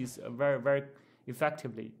species very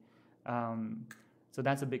effectively? So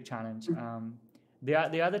that's a big challenge.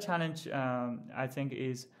 The other challenge I think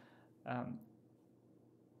is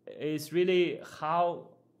really how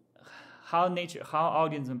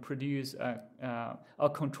organisms produce or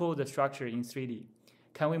control the structure in 3D.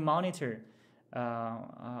 Can we monitor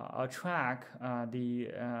or track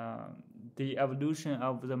the evolution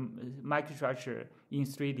of the microstructure in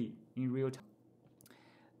 3D in real time?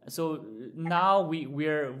 So now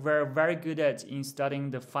we're very good at in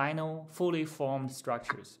studying the final fully formed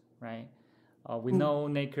structures, right? We know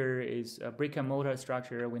nacre is a brick and mortar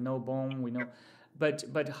structure. We know bone. We know,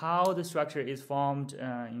 but how the structure is formed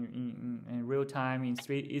in real time in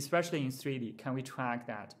 3D, especially in 3D, can we track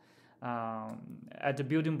that at the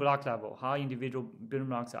building block level? How individual building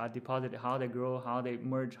blocks are deposited, how they grow, how they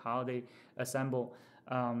merge, how they assemble.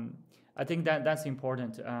 I think that's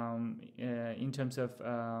important in terms of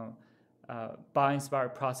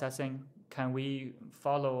bio-inspired processing. Can we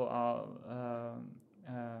follow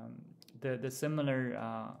the similar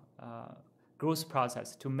growth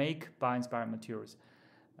process to make bio-inspired materials?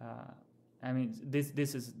 I mean,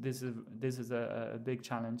 this is a big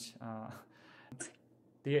challenge.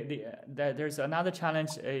 There's another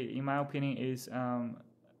challenge, in my opinion, is a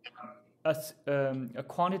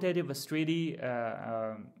quantitative 3D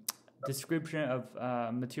description of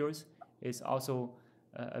materials is also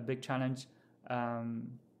a big challenge.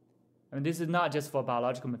 And this is not just for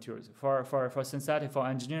biological materials. For synthetic, for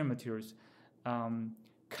engineering materials,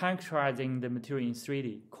 characterizing the material in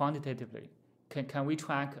 3D quantitatively. Can we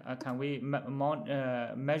track? Can we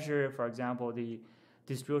measure, for example, the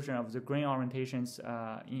distribution of the grain orientations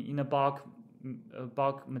in a bulk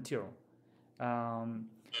material?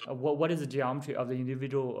 What is the geometry of the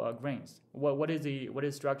individual grains? What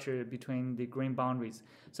is structure between the grain boundaries?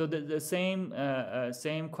 So the same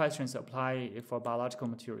questions apply for biological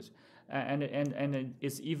materials, and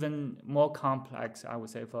it's even more complex, I would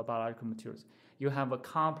say, for biological materials. You have a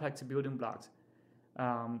complex building blocks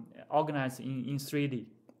organized in 3D.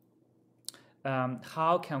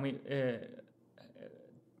 How can we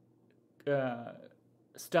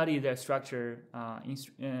study their structure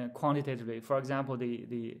quantitatively? For example,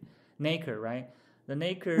 the nacre, right? The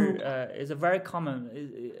nacre is a very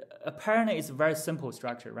common. Apparently, it's a very simple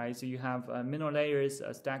structure, right? So you have mineral layers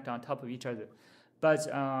stacked on top of each other, but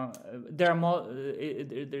there are more.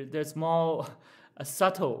 There's more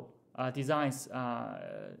subtle designs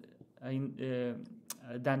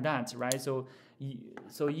than that, right? So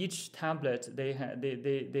each template they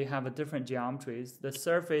have a different geometries. The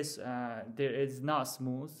surface there is not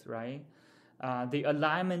smooth, right? The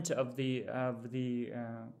alignment of the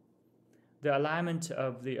alignment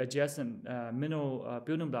of the adjacent mineral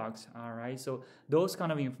building blocks, all right. So those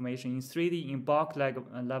kind of information in 3D in bulk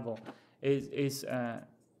level is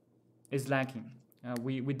lacking.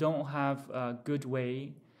 We don't have a good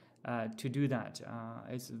way to do that.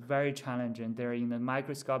 It's very challenging. They're in the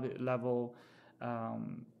microscopic level.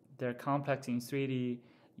 They're complex in 3D.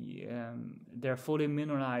 They're fully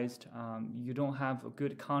mineralized. You don't have a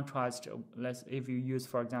good contrast. If you use,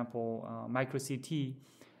 for example, micro CT,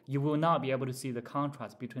 you will not be able to see the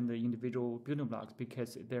contrast between the individual building blocks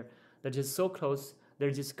because they're just so close.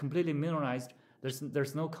 They're just completely mineralized.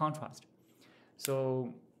 There's no contrast.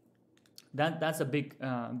 So that's a big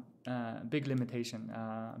limitation,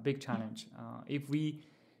 big challenge. If we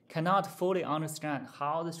cannot fully understand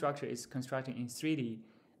how the structure is constructed in 3D,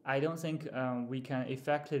 I don't think we can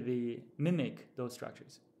effectively mimic those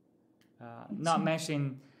structures. Not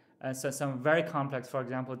mentioning some very complex. For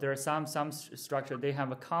example, there are some structure they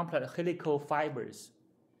have a complex helical fibers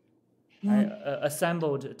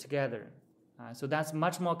assembled together. So that's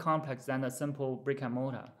much more complex than a simple brick and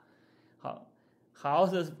mortar. How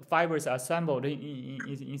the fibers are assembled in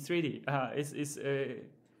 3D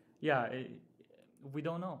we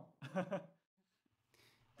don't know.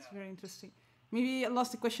 It's very interesting. Maybe I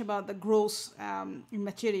lost the question about the growth in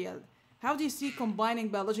material. How do you see combining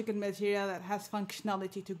biological material that has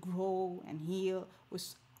functionality to grow and heal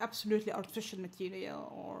with absolutely artificial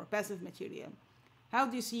material or passive material? How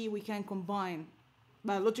do you see we can combine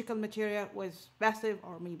biological material with passive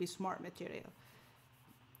or maybe smart material?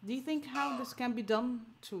 Do you think how this can be done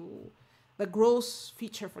to the growth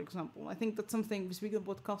feature, for example? I think that's something we speak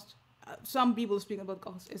about cost. Some people speak about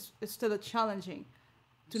cost. It's still challenging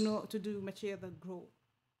to do material that grow.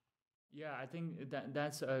 Yeah, I think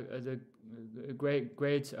that's a great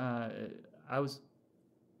I was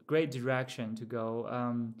great direction to go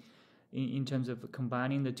in terms of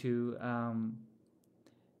combining the two.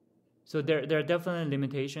 So there are definitely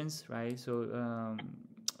limitations, right? So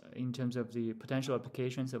in terms of the potential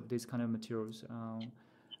applications of these kind of materials, um,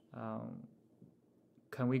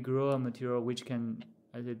 can we grow a material which can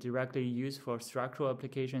directly use for structural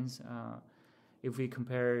applications? If we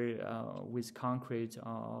compare with concrete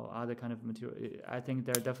or other kind of material, I think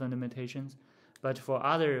there are definitely limitations. But for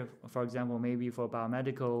other, for example, maybe for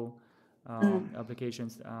biomedical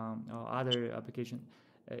applications or other applications,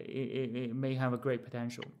 it may have a great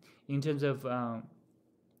potential. In terms of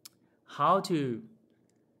how to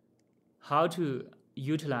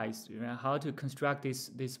utilize, how to construct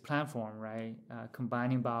this platform, right?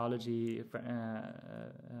 Combining biology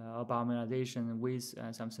or biomineralization with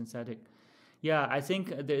some synthetic. Yeah, I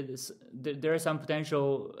think there is some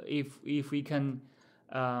potential if we can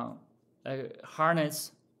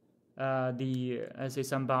harness the let's say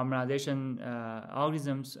some biomineralization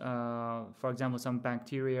organisms, for example, some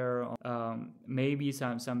bacteria, or maybe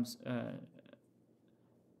some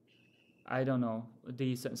I don't know,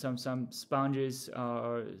 some sponges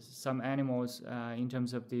or some animals in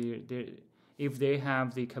terms of if they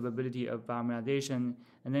have the capability of biomineralization,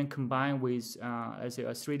 and then combine with let's say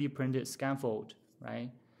a 3D printed scaffold,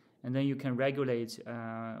 right? And then you can regulate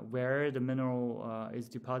where the mineral is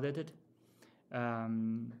deposited, how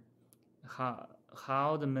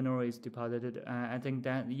the mineral is deposited. I think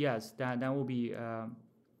that yes, that will be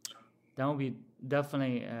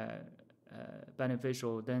definitely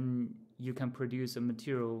beneficial. Then you can produce a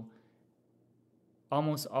material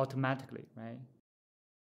almost automatically, right?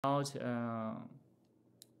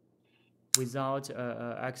 Without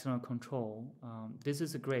external control. This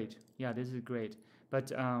is great. Yeah, this is great.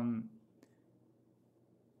 But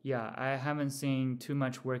yeah, I haven't seen too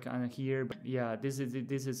much work on here. But yeah, this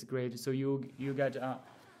is great. So you get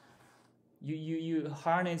you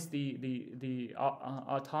harness the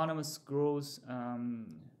autonomous growth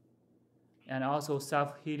and also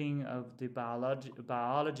self-healing of the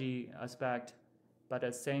biology aspect, but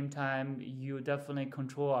at the same time you definitely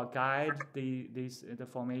control or guide the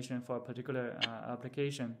formation for a particular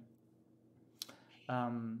application.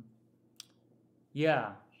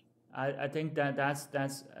 Yeah, I think that's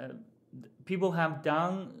people have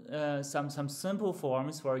done some simple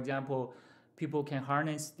forms. For example, people can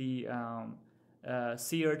harness the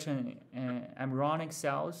sea urchin embryonic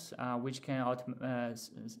cells, which can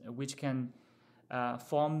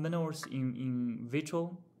form minerals in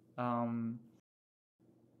vitro,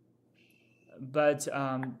 but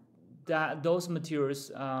that those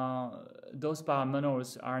materials, those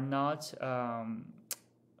biominerals, are not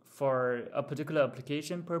for a particular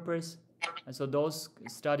application purpose, and so those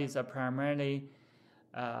studies are primarily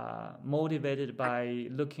motivated by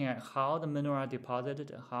looking at how the mineral are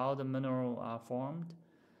deposited, how the mineral are formed,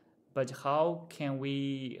 but how can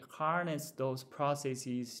we harness those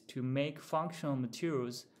processes to make functional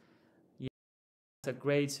materials? Yeah, it's a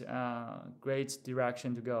great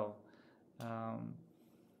direction to go.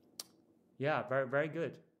 Yeah, very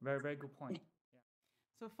good. Very good point.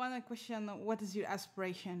 So final question, what is your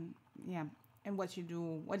aspiration? Yeah, and what you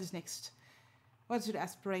do, what is next? What's your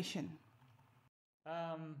aspiration?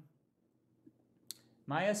 I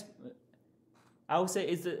would say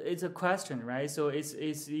it's a question, right? So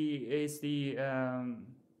it's the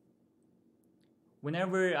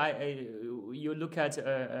whenever you look at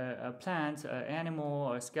a plant, an animal,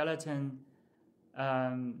 or a skeleton,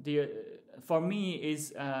 for me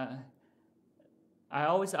is I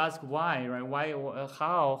always ask why, right? Why,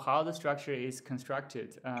 how the structure is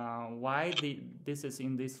constructed? Why this is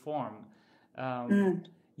in this form?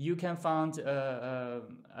 You can find a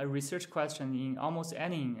research question in almost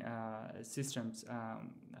any systems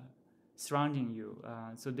surrounding you.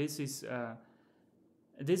 So this is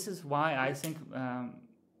why I think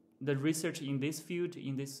the research in this field,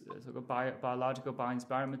 in this sort of biological,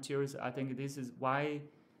 bio-inspired materials, I think this is why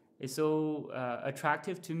it's so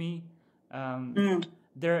attractive to me.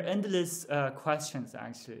 There are endless questions,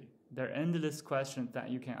 actually. There are endless questions that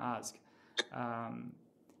you can ask.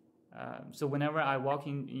 So whenever I walk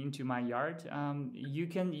into my yard, you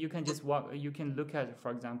can just walk. You can look at,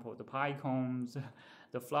 for example, the pine cones,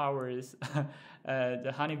 the flowers,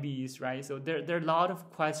 the honeybees, right? So there are a lot of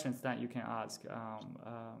questions that you can ask.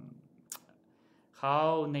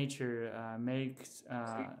 How nature makes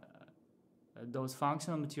those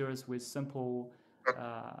functional materials with simple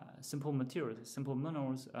materials, simple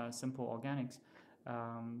minerals, simple organics.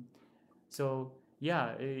 So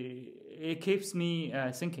yeah, it keeps me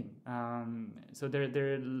thinking. So there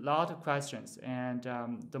are a lot of questions, and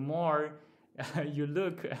the more you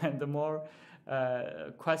look, and the more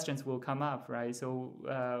questions will come up, right?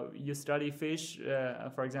 So you study fish,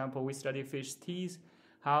 for example, we study fish teeth,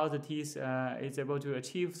 how the teeth is able to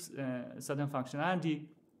achieve certain functionality.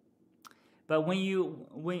 But when you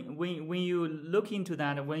look into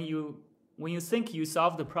that, when you think you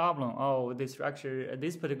solve the problem, oh, this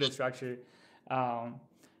particular structure um,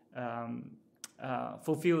 um,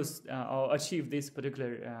 fulfills or achieve this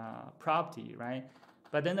particular property, right?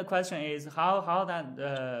 But then the question is how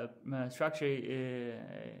that structure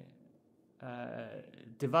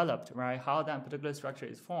developed, right? How that particular structure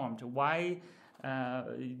is formed? Why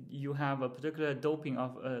you have a particular doping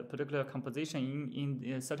of a particular composition in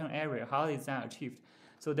a certain area? How is that achieved?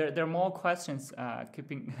 So there are more questions keep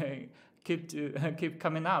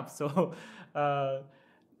coming up. So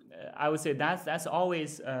I would say that's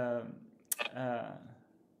always a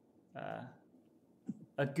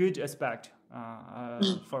good aspect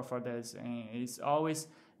for this. And it's always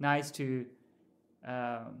nice to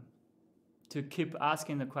keep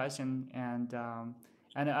asking the question. And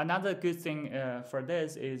another good thing for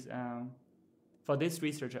this is for this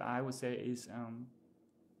researcher, I would say is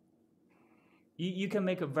you can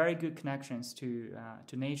make a very good connections to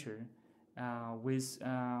nature with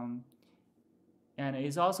and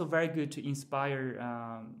it's also very good to inspire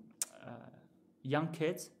young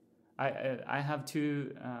kids. I have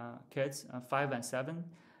two kids, 5 and 7.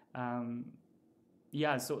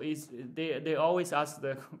 Yeah, so they always ask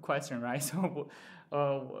the question, right? So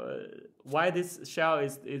why this shell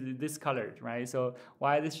is this colored, right? So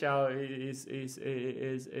why this shell is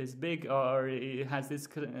big, or it has this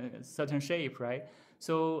certain shape, right?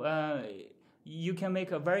 So you can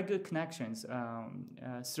make a very good connections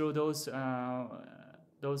through those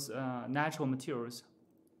natural materials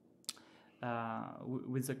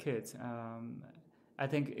with the kids. I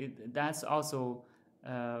think that's also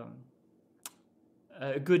a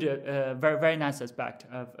good, very very nice aspect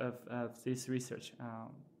of this research.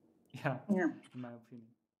 Yeah, in my opinion.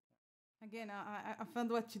 Again, I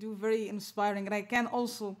found what you do very inspiring, and I can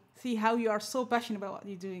also see how you are so passionate about what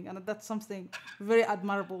you're doing, and that's something very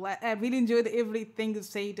admirable. I really enjoyed everything you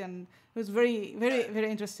said, and it was very, very, very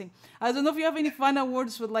interesting. I don't know if you have any final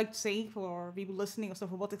words you would like to say for people listening of the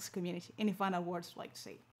robotics community. Any final words you'd like to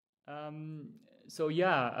say? So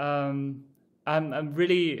yeah, I'm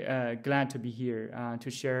really glad to be here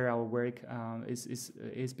to share our work.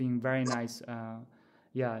 It's been very nice.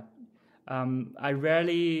 Yeah, I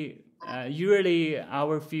rarely. Usually,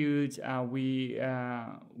 our field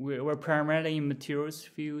we're primarily in materials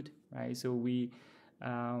field, right? So we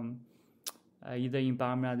either in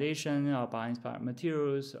biomineralization or bio-inspired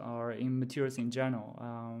materials or in materials in general.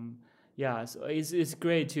 Yeah, so it's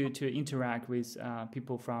great to interact with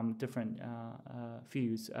people from different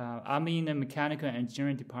fields. I'm in the mechanical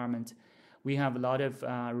engineering department. We have a lot of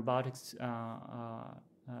robotics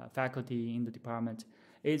faculty in the department.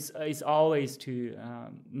 It's always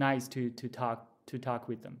nice to talk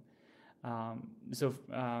with them. So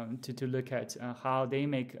to look at how they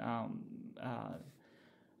make a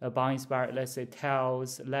bio-inspired, let's say,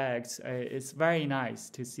 tails, legs. It's very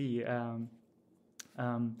nice to see.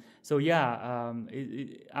 So yeah,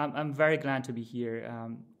 I'm very glad to be here.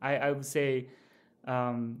 I would say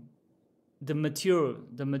the material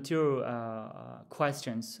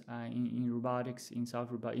questions in robotics, in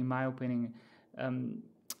soft robot, in my opinion,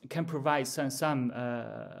 can provide some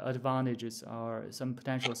advantages or some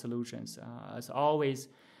potential solutions. As always,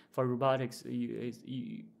 for robotics,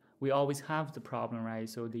 we always have the problem, right?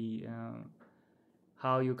 So the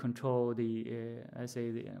how you control the, as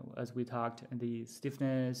we talked, the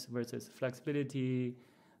stiffness versus flexibility,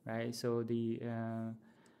 right? So the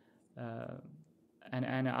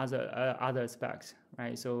and other aspects,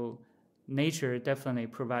 right? So nature definitely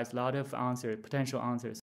provides a lot of potential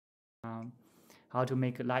answers. How to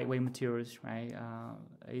make lightweight materials, right?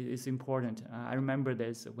 It's important. I remember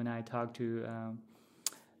this when I talked to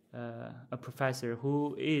a professor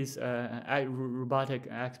who is a robotic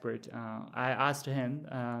expert. I asked him,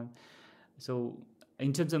 so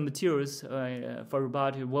in terms of materials for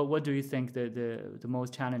robotic, what do you think the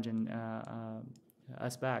most challenging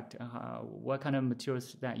aspect? What kind of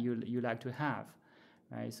materials that you like to have?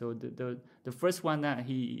 Right, so the first one that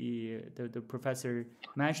the professor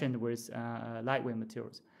mentioned was lightweight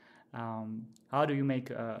materials. How do you make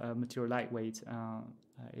a material lightweight?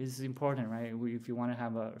 Is important, right? If you want to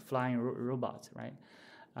have a flying robot, right,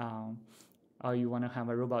 or you want to have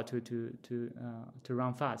a robot to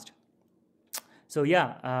run fast. So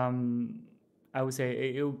yeah, I would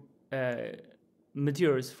say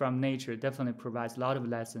materials from nature definitely provides a lot of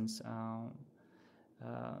lessons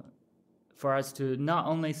for us to not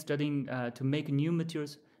only studying to make new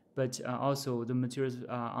materials, but also the materials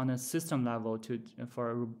on a system level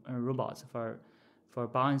for robots, for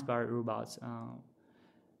bio-inspired robots.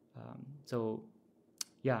 So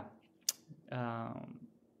yeah,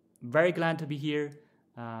 very glad to be here.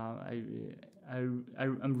 I'm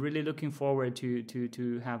really looking forward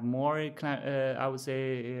to have more I would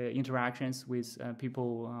say interactions with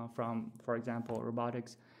people from, for example,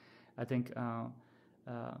 robotics. I think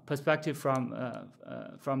perspective from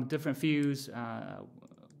different fields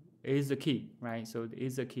is the key, right? So it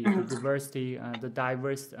is the key. The diversity, the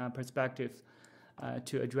diverse perspectives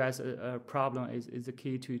to address a problem is the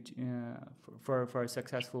key for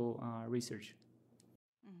successful research.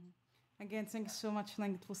 Again, thank you so much,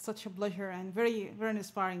 Ling. It was such a pleasure and very, very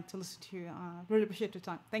inspiring to listen to you. Really appreciate your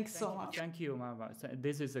time. Thanks so much. Thank you, Marva.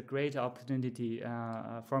 This is a great opportunity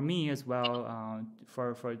for me as well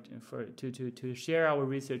to share our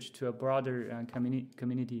research to a broader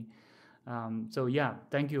community. So yeah,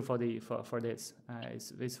 thank you for this.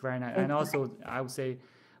 It's very nice. And also, I would say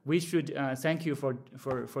we should thank you for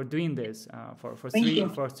doing this for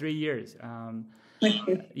 3 years.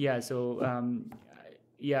 Yeah. So.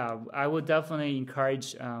 Yeah, I would definitely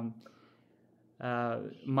encourage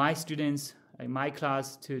my students, my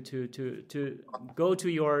class, to go to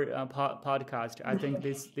your podcast. I think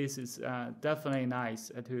this is definitely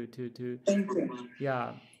nice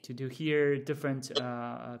to hear different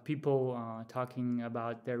people talking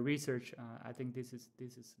about their research. I think this is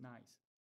nice.